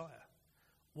 The Messiah.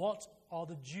 What are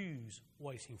the Jews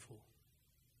waiting for?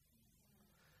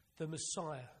 The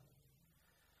Messiah.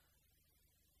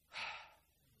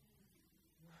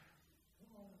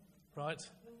 Right?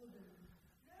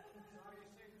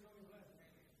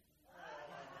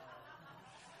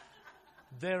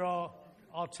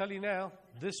 I'll tell you now,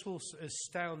 this will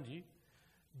astound you.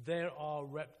 There are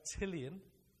reptilian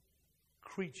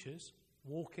creatures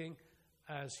walking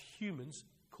as humans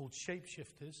called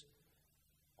shapeshifters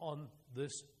on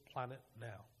this planet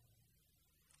now.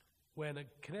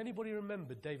 Can anybody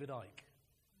remember David Icke?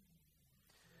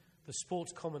 The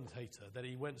sports commentator that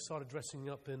he started dressing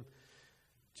up in.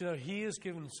 Do you know, he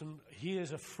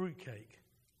is a fruitcake.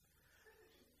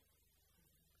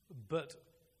 But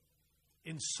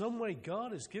in some way,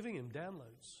 God is giving him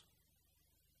downloads.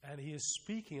 And he is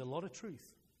speaking a lot of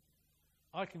truth.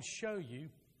 I can show you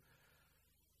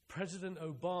President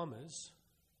Obama's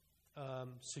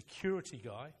security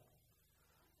guy,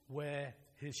 where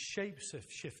his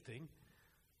shape-shifting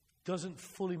doesn't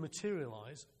fully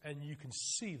materialize, and you can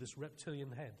see this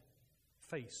reptilian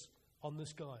face on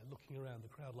this guy looking around the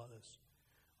crowd like this.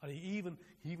 And he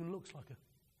even looks like a...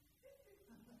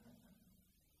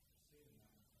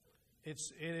 It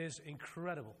is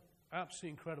incredible, absolutely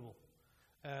incredible.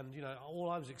 And, you know, all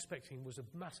I was expecting was a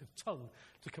massive tongue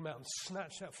to come out and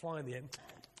snatch that fly in the end.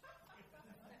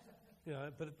 You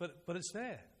know, but it's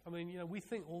there. I mean, you know, we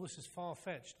think all this is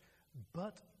far-fetched,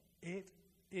 but it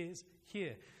is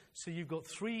here. So you've got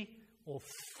three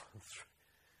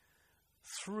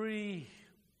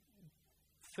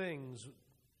things,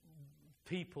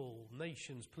 people,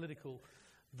 nations, political,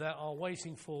 that are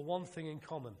waiting for one thing in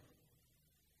common: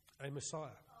 a Messiah.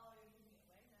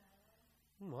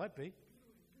 Might be.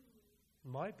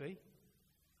 Might be.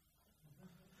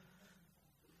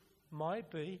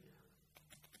 Might be.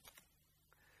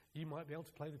 You might be able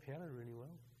to play the piano really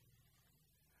well.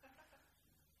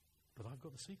 But I've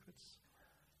got the secrets.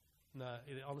 No,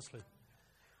 honestly.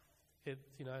 You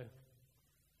know,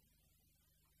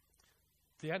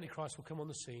 the Antichrist will come on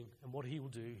the scene, and what he will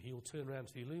do, he will turn around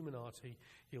to the Illuminati,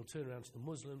 he'll turn around to the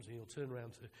Muslims, and he'll turn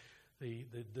around to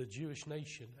the Jewish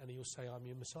nation, and he'll say, I'm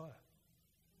your Messiah.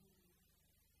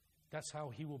 That's how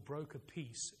he will broker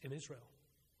peace in Israel.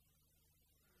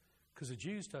 Because the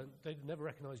Jews they never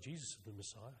recognize Jesus as the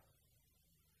Messiah.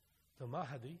 The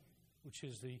Mahdi, which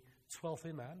is the 12th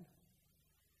Imam,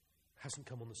 hasn't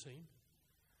come on the scene.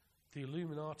 The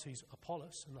Illuminati's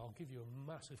Apollos, and I'll give you a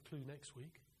massive clue next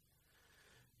week.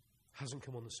 hasn't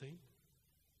come on the scene.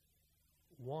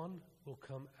 One will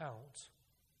come out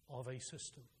of a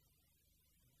system,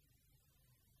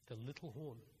 the little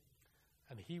horn,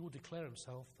 and he will declare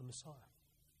himself the Messiah.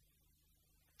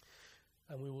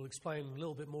 And we will explain a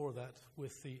little bit more of that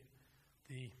with the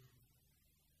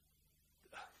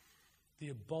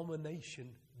abomination,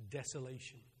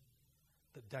 desolation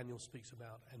that Daniel speaks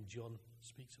about and John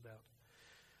speaks about.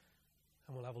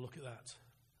 And we'll have a look at that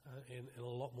in a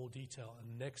lot more detail.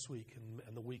 And next week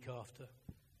and the week after,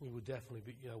 we will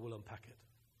definitely we'll unpack it.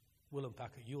 We'll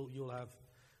unpack it. You'll have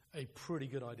a pretty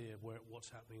good idea of what's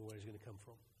happening, where he's going to come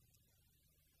from.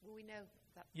 Will we know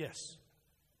that? Yes.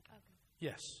 Okay.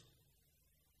 Yes.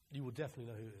 You will definitely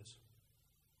know who it is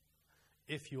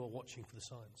if you are watching for the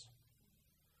signs.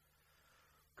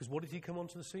 Because what did he come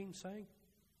onto the scene saying?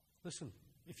 Listen,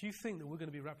 if you think that we're going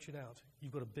to be raptured out,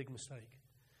 you've got a big mistake.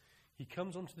 He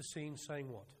comes onto the scene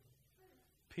saying what?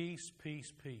 Peace,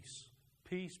 peace, peace.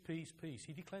 Peace, peace, peace.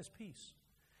 He declares peace.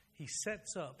 He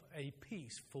sets up a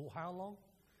peace for how long?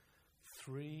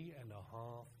 3.5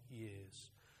 years.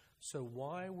 So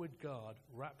why would God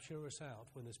rapture us out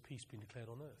when there's peace being declared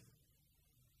on earth?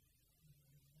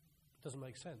 It doesn't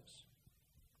make sense.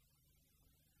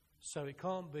 So it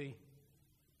can't be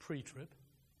pre-trib.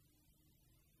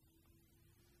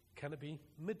 Can it be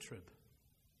mid-trib?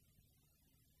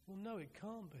 Well, no, it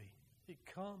can't be. It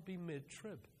can't be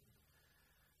mid-trib.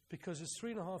 Because it's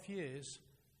 3.5 years,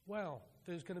 well,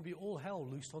 there's going to be all hell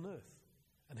loosed on earth.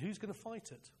 And who's going to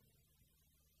fight it?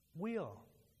 We are.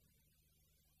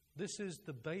 This is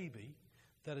the baby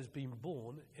that has been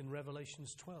born in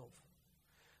Revelations 12.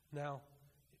 Now,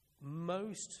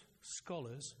 most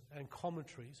scholars and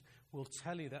commentaries will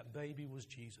tell you that baby was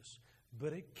Jesus.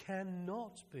 But it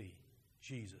cannot be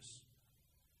Jesus.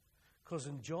 Because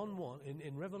in John 1,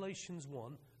 in Revelations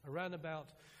 1, around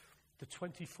about the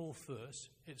 24th verse,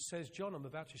 it says, John, I'm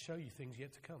about to show you things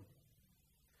yet to come.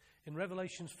 In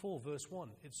Revelations 4, verse 1,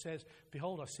 it says,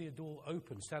 behold, I see a door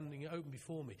standing open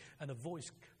before me, and a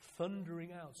voice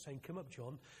thundering out, saying, come up,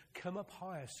 John, come up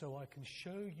higher so I can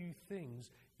show you things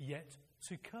yet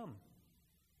to come.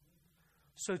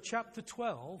 So chapter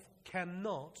 12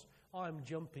 cannot, I'm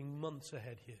jumping months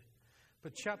ahead here,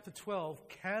 but chapter 12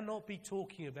 cannot be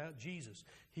talking about Jesus.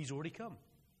 He's already come.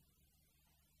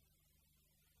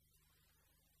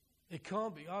 It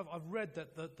can't be. I've read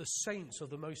that the saints of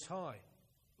the Most High,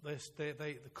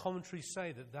 the commentaries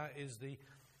say that is the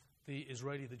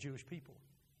Israeli, the Jewish people.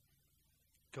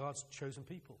 God's chosen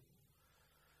people.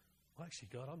 Well, actually,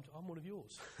 God, I'm one of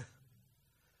yours.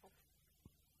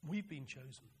 We've been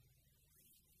chosen.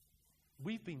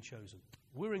 We've been chosen.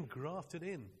 We're engrafted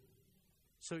in.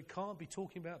 So it can't be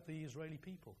talking about the Israeli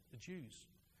people, the Jews.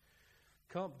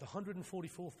 The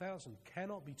 144,000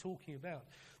 cannot be talking about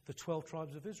the 12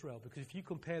 tribes of Israel, because if you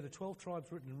compare the 12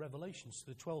 tribes written in Revelations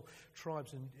to the 12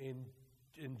 tribes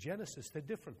in Genesis, they're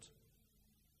different.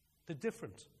 They're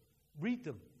different. Read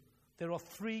them. There are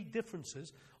 3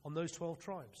 differences on those 12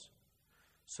 tribes.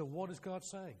 So what is God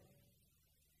saying?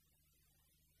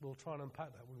 We'll try and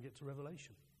unpack that when we get to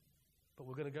Revelation. But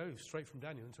we're going to go straight from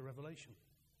Daniel into Revelation.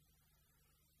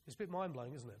 It's a bit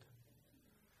mind-blowing, isn't it?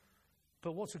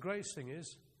 But what's the greatest thing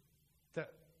is that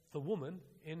the woman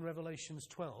in Revelations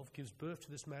 12 gives birth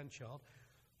to this man-child.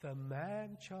 The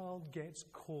man-child gets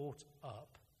caught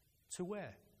up to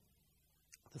where?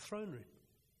 The throne room.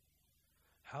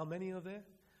 How many are there?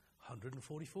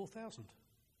 144,000.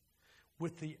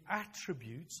 With the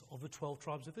attributes of the 12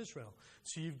 tribes of Israel.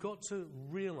 So you've got to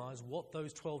realize what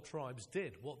those 12 tribes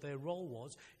did, what their role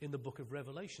was in the book of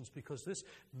Revelations, because this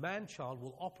man-child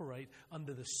will operate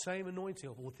under the same anointing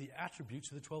with the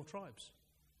attributes of the 12 tribes.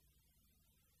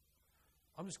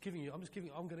 I'm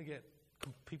going to get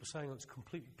people saying it's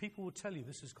completely, people will tell you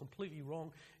this is completely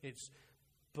wrong,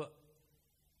 but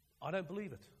I don't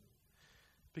believe it.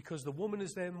 Because the woman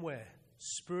is then where?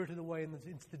 Spirited away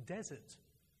into the desert.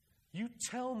 You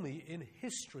tell me in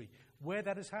history where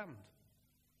that has happened.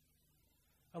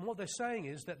 And what they're saying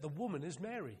is that the woman is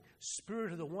Mary,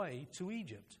 spirited away to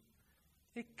Egypt.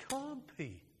 It can't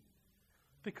be.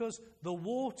 Because the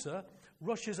water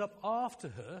rushes up after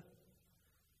her,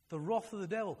 the wrath of the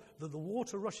devil, the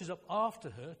water rushes up after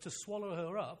her to swallow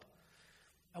her up.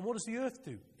 And what does the earth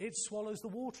do? It swallows the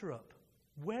water up.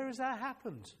 Where has that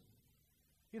happened?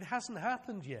 It hasn't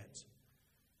happened yet.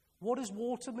 What does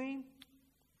water mean?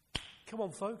 Come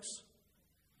on, folks.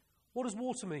 What does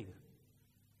water mean?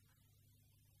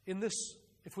 In this,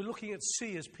 if we're looking at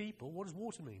sea as people, what does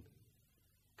water mean?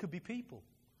 Could be people.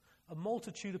 A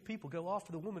multitude of people go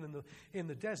after the woman in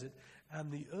the desert,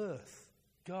 and the earth,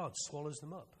 God swallows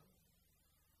them up.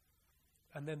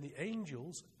 And then the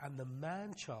angels and the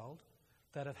man-child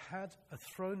that had a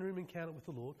throne room encounter with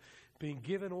the Lord, being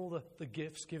given all the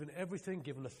gifts, given everything,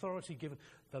 given authority, given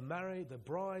the married, the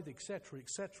bride, etc.,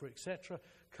 etc., etc.,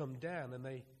 come down and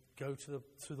they go to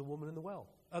the woman in the well,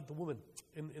 the woman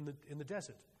in the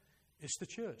desert. It's the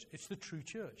church. It's the true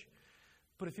church.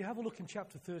 But if you have a look in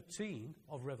chapter 13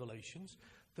 of Revelations,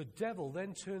 the devil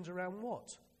then turns around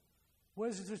what? Where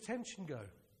does his attention go?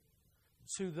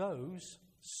 To those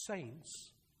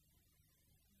saints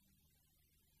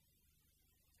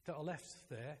that are left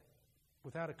there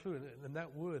without a clue. And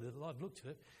that word, I've looked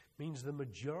at it, means the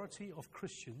majority of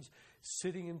Christians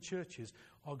sitting in churches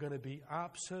are going to be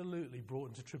absolutely brought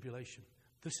into tribulation.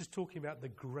 This is talking about the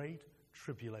great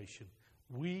tribulation.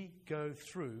 We go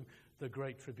through the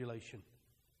great tribulation.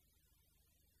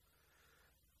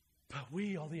 But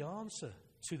we are the answer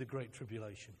to the great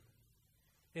tribulation.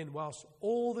 And whilst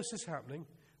all this is happening,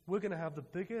 we're going to have the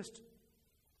biggest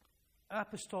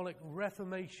apostolic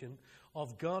reformation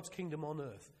of God's kingdom on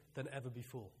earth than ever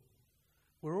before.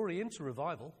 We're already into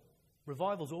revival.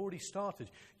 Revival's already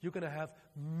started. You're going to have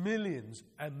millions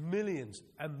and millions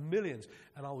and millions.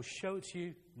 And I will show it to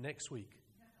you next week.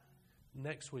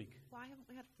 Next week. Why haven't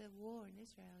we had the war in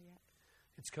Israel yet?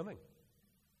 It's coming.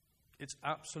 It's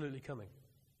absolutely coming.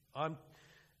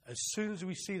 As soon as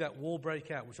we see that war break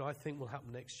out, which I think will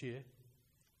happen next year,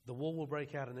 the war will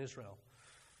break out in Israel.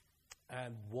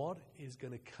 And what is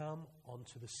going to come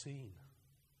onto the scene?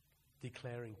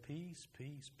 Declaring peace,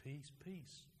 peace, peace,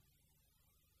 peace.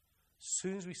 As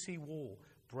soon as we see war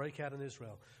break out in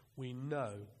Israel, we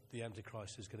know the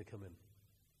Antichrist is going to come in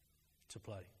to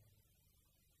play.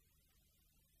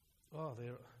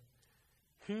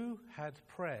 Who had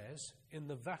prayers in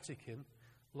the Vatican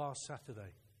last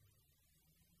Saturday?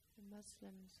 The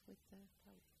Muslims with the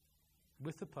Pope.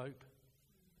 With the Pope,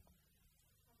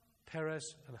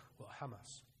 Perez and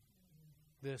Hamas.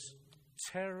 This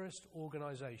terrorist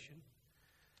organization.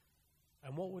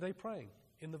 And what were they praying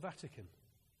in the Vatican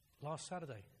last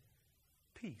Saturday?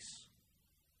 Peace.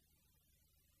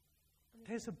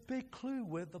 There's a big clue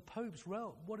where the Pope's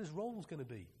role, what his role is going to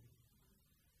be.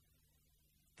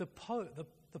 The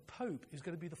Pope is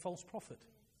going to be the false prophet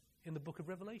in the book of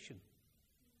Revelation.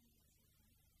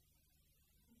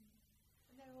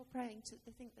 And they're all praying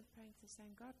they think they're praying to the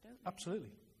same God, don't they? Absolutely.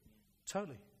 Yeah.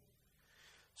 Totally.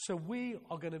 So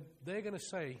they're going to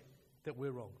say that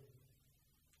we're wrong.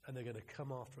 And they're going to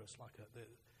come after us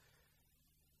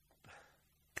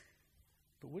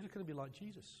but we're just going to be like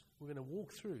Jesus. We're going to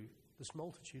walk through this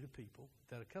multitude of people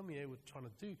that are coming here with trying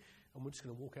to do, and we're just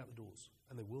going to walk out the doors,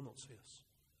 and they will not see us.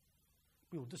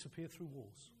 We will disappear through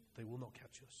walls. They will not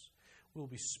catch us. We'll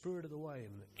be spirited away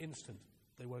in an instant.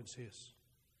 They won't see us.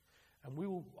 And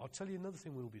I'll tell you another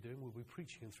thing we'll be doing. We'll be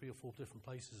preaching in 3 or 4 different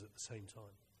places at the same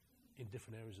time, in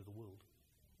different areas of the world.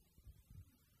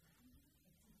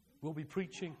 We'll be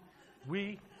preaching.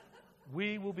 We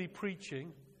will be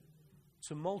preaching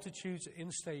to multitudes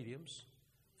in stadiums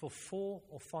for 4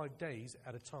 or 5 days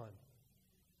at a time.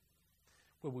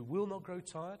 Where we will not grow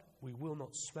tired, we will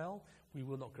not smell, we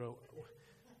won't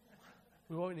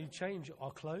need to change our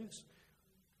clothes.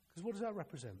 Because what does that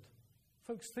represent?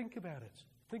 Folks, think about it.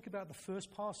 Think about the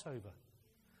first Passover.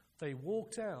 They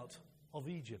walked out of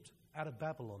Egypt, out of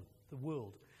Babylon, the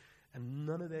world, and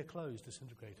none of their clothes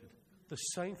disintegrated. The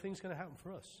same thing's going to happen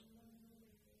for us.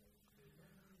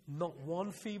 Not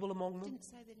one feeble among them. Didn't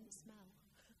say they didn't smell.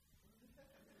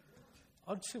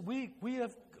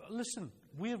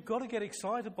 We have got to get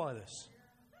excited by this.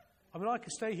 I mean, I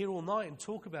could stay here all night and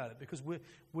talk about it because we're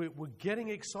getting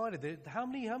excited. How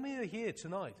many are here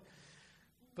tonight?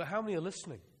 But how many are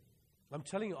listening? I'm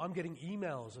telling you, I'm getting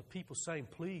emails of people saying,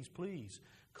 please, please,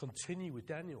 continue with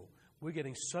Daniel. We're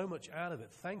getting so much out of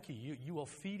it. Thank you. You are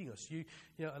feeding us.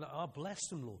 And I bless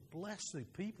them, Lord. Bless the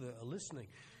people that are listening.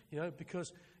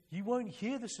 Because you won't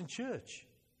hear this in church.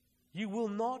 You will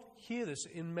not hear this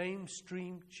in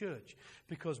mainstream church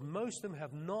because most of them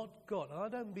have not got, and I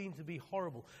don't mean to be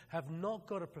horrible, have not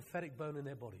got a prophetic bone in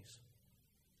their bodies.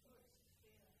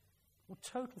 Well,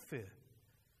 total fear.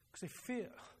 Because they fear.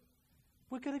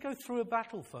 We're going to go through a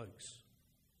battle, folks.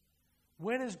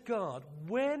 When has God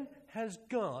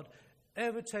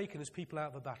ever taken his people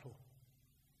out of a battle?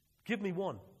 Give me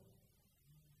one.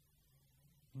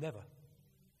 Never.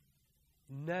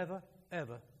 Never,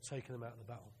 ever taken them out of the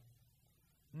battle.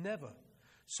 Never.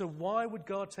 So why would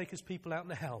God take his people out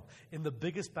now in the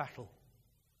biggest battle?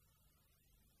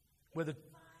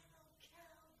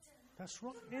 That's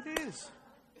right, it is.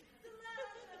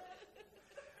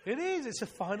 It is, it's a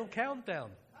final countdown.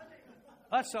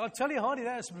 I'll tell you, honey,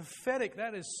 that is prophetic.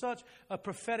 That is such a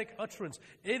prophetic utterance.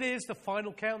 It is the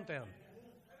final countdown.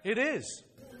 It is.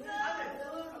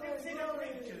 Have you seen those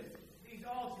pictures? These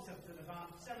artists have done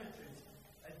about cemeteries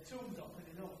and tombs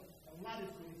opening up and ladders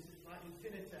going like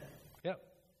infinity. Yep.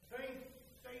 Very,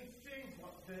 very strange.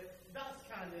 That's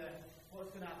kind of what's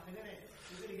going to happen, isn't it?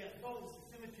 You're going to get vaults and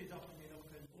cemeteries opening up.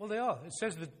 And Well, they are. It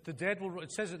says that the dead will.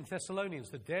 It says it in Thessalonians.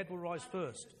 The dead will rise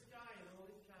first.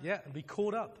 Yeah, and be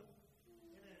caught up.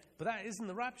 But that isn't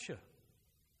the rapture.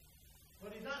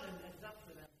 what is that then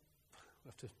exactly then? We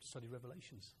have to study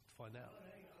Revelations to find out.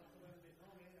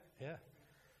 Yeah.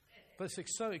 But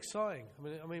it's so exciting.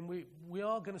 I mean, we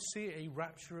are going to see a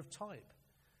rapture of type,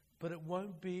 but it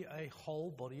won't be a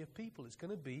whole body of people. It's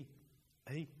going to be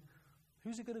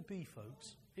who's it going to be,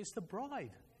 folks? It's the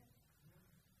bride.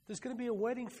 There's going to be a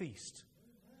wedding feast.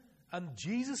 And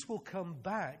Jesus will come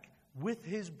back with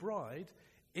his bride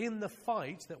in the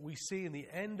fight that we see in the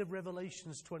end of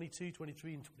Revelations 22,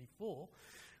 23, and 24.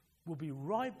 Will be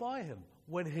right by him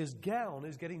when his gown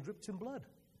is getting dripped in blood.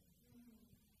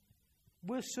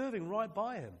 We're serving right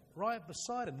by him, right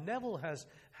beside him. Neville has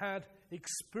had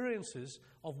experiences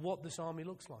of what this army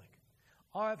looks like.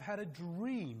 I've had a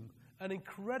dream, an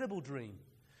incredible dream,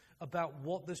 about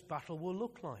what this battle will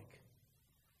look like.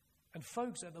 And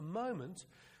folks, at the moment,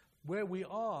 where we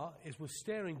are is we're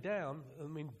staring down. I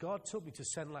mean, God took me to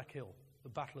Senlac Hill, the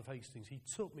Battle of Hastings. He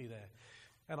took me there.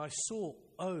 And I saw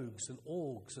ogs and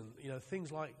orgs and,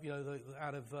 things like,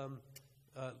 out of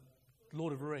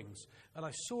Lord of the Rings. And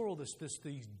I saw all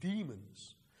these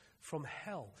demons from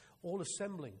hell all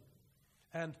assembling.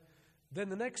 And then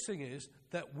the next thing is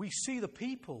that we see the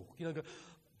people, go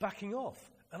backing off.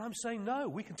 And I'm saying, no,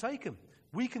 we can take them.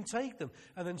 We can take them.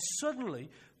 And then suddenly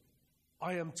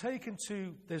I am taken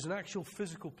to, there's an actual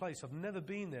physical place. I've never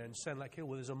been there in Senlac Hill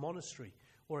where there's a monastery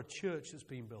or a church that's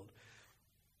been built.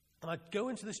 And I go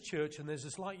into this church and there's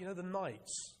this the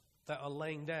knights that are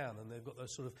laying down and they've got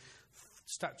those sort of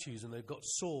statues and they've got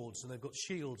swords and they've got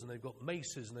shields and they've got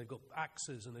maces and they've got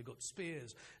axes and they've got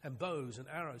spears and bows and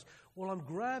arrows. Well, I'm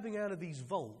grabbing out of these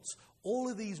vaults all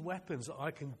of these weapons that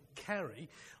I can carry.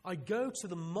 I go to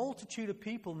the multitude of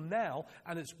people now,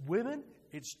 and it's women,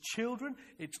 it's children,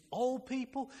 it's old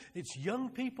people, it's young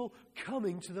people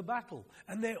coming to the battle.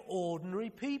 And they're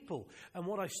ordinary people. And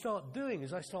what I start doing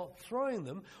is I start throwing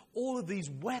them all of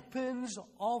these weapons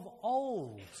of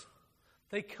old.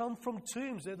 They come from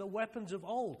tombs. They're the weapons of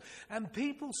old. And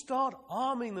people start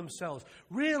arming themselves,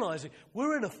 realizing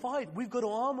we're in a fight. We've got to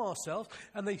arm ourselves.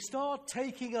 And they start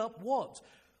taking up what?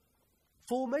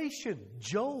 Formation.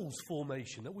 Joel's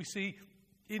formation that we see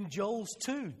in Joel's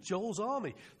 2, Joel's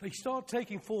army. They start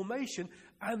taking formation,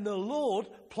 and the Lord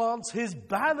plants his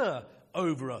banner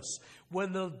over us.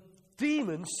 When the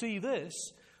demons see this,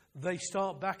 they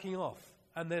start backing off.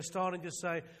 And they're starting to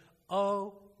say,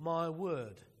 oh my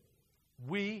word,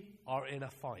 we are in a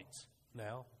fight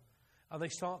now. And they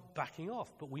start backing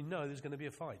off, but we know there's going to be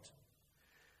a fight.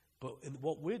 But in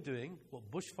what we're doing, what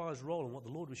Bushfire's role and what the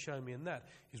Lord was showing me in that,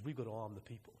 is we've got to arm the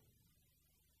people.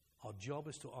 Our job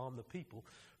is to arm the people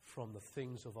from the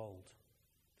things of old.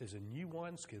 There's a new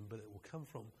wineskin, but it will come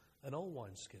from an old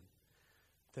wineskin.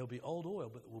 There'll be old oil,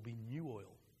 but there will be new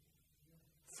oil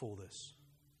for this.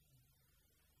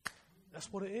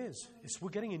 That's what it is. We're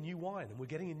getting a new wine and we're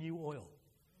getting a new oil.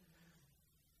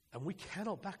 And we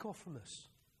cannot back off from this.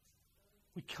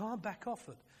 We can't back off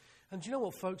it. And do you know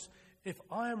what, folks? If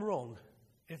I am wrong,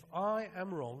 do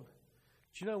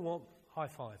you know what? High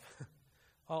five.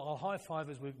 I'll high five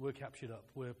as we're captured up.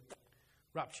 We're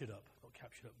raptured up. Not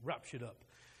captured up, raptured up.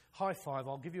 High five.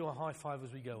 I'll give you a high five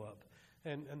as we go up.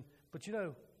 But you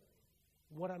know,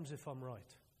 what happens if I'm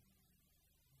right?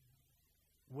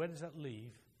 Where does that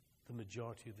leave the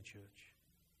majority of the church?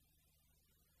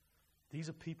 These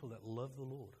are people that love the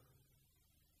Lord.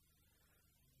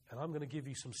 And I'm going to give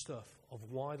you some stuff of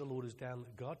why the Lord is down.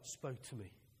 God spoke to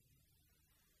me.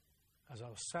 As I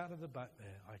was sat at the back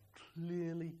there, I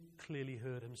clearly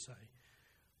heard him say,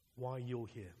 why you're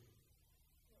here.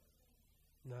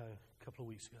 No, a couple of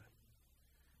weeks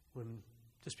ago.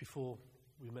 Just before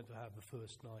we were meant to have the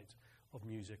first night of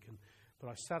music. But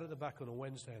I sat at the back on a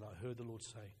Wednesday and I heard the Lord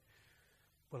say,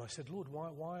 when I said, Lord,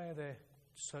 why are there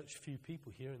such few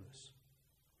people hearing this?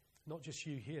 Not just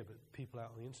you here, but people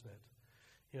out on the internet.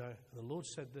 And the Lord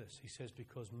said this. He says,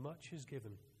 because much is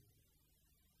given,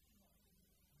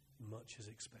 much is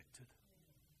expected.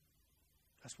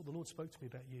 That's what the Lord spoke to me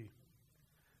about you.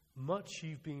 Much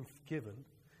you've been given,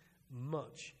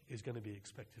 much is going to be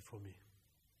expected from you.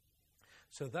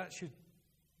 So that should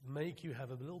make you have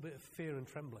a little bit of fear and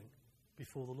trembling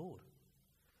before the Lord.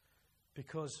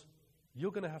 Because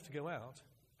you're going to have to go out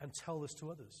and tell this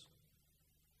to others.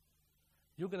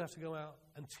 You're going to have to go out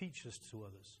and teach this to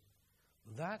others.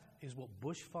 That is what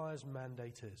Bushfire's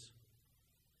mandate is.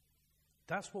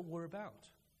 That's what we're about.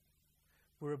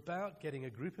 We're about getting a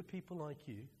group of people like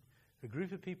you, a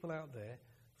group of people out there,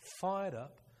 fired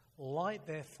up, light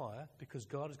their fire, because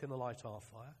God is going to light our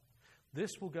fire.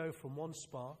 This will go from one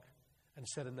spark and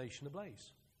set a nation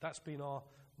ablaze. That's been our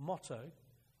motto,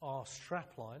 our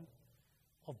strapline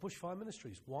of Bushfire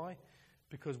Ministries. Why?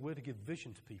 Because we're to give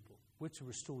vision to people. We're to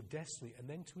restore destiny and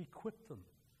then to equip them.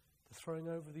 The throwing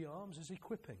over the arms is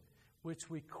equipping. We're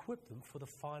to equip them for the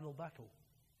final battle.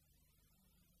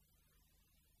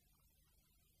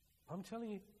 I'm telling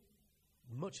you,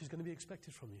 much is going to be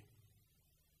expected from you.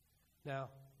 Now,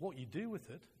 what you do with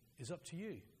it is up to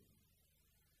you.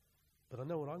 But I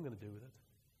know what I'm going to do with it.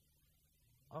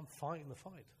 I'm fighting the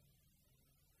fight.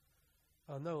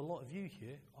 I know a lot of you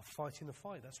here are fighting the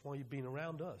fight. That's why you've been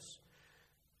around us.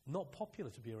 Not popular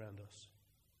to be around us.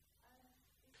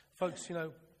 Folks,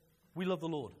 we love the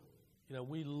Lord.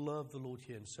 We love the Lord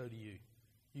here, and so do you.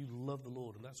 You love the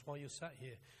Lord, and that's why you're sat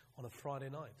here on a Friday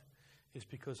night. It's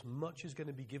because much is going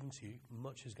to be given to you,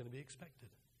 much is going to be expected.